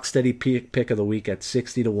 My Rocksteady pick of the week at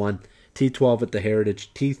 60-1, T12 at the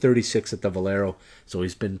Heritage, T36 at the Valero. So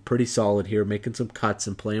he's been pretty solid here, making some cuts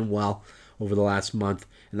and playing well over the last month,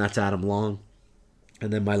 and that's Adam Long.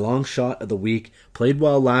 And then my long shot of the week, played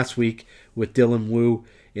well last week with Dylan Wu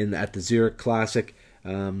at the Zurich Classic.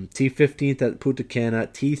 T15th at Punta Cana,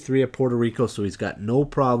 T3 at Puerto Rico, so he's got no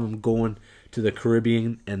problem going to the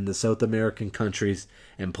Caribbean and the South American countries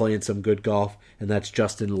and playing some good golf, and that's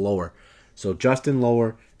Justin Lower. So Justin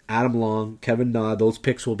Lower, Adam Long, Kevin Na, those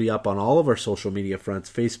picks will be up on all of our social media fronts,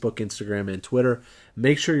 Facebook, Instagram, and Twitter.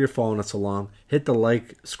 Make sure you're following us along. Hit the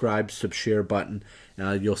like, subscribe, share button.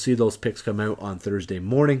 You'll see those picks come out on Thursday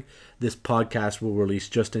morning. This podcast will release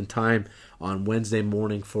just in time on Wednesday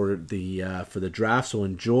morning for the draft. So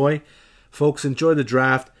enjoy, folks. Enjoy the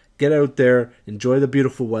draft. Get out there, enjoy the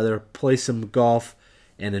beautiful weather, play some golf,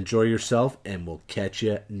 and enjoy yourself. And we'll catch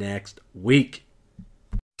you next week.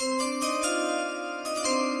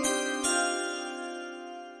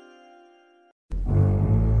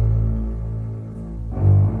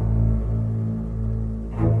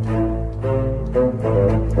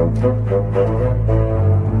 Thank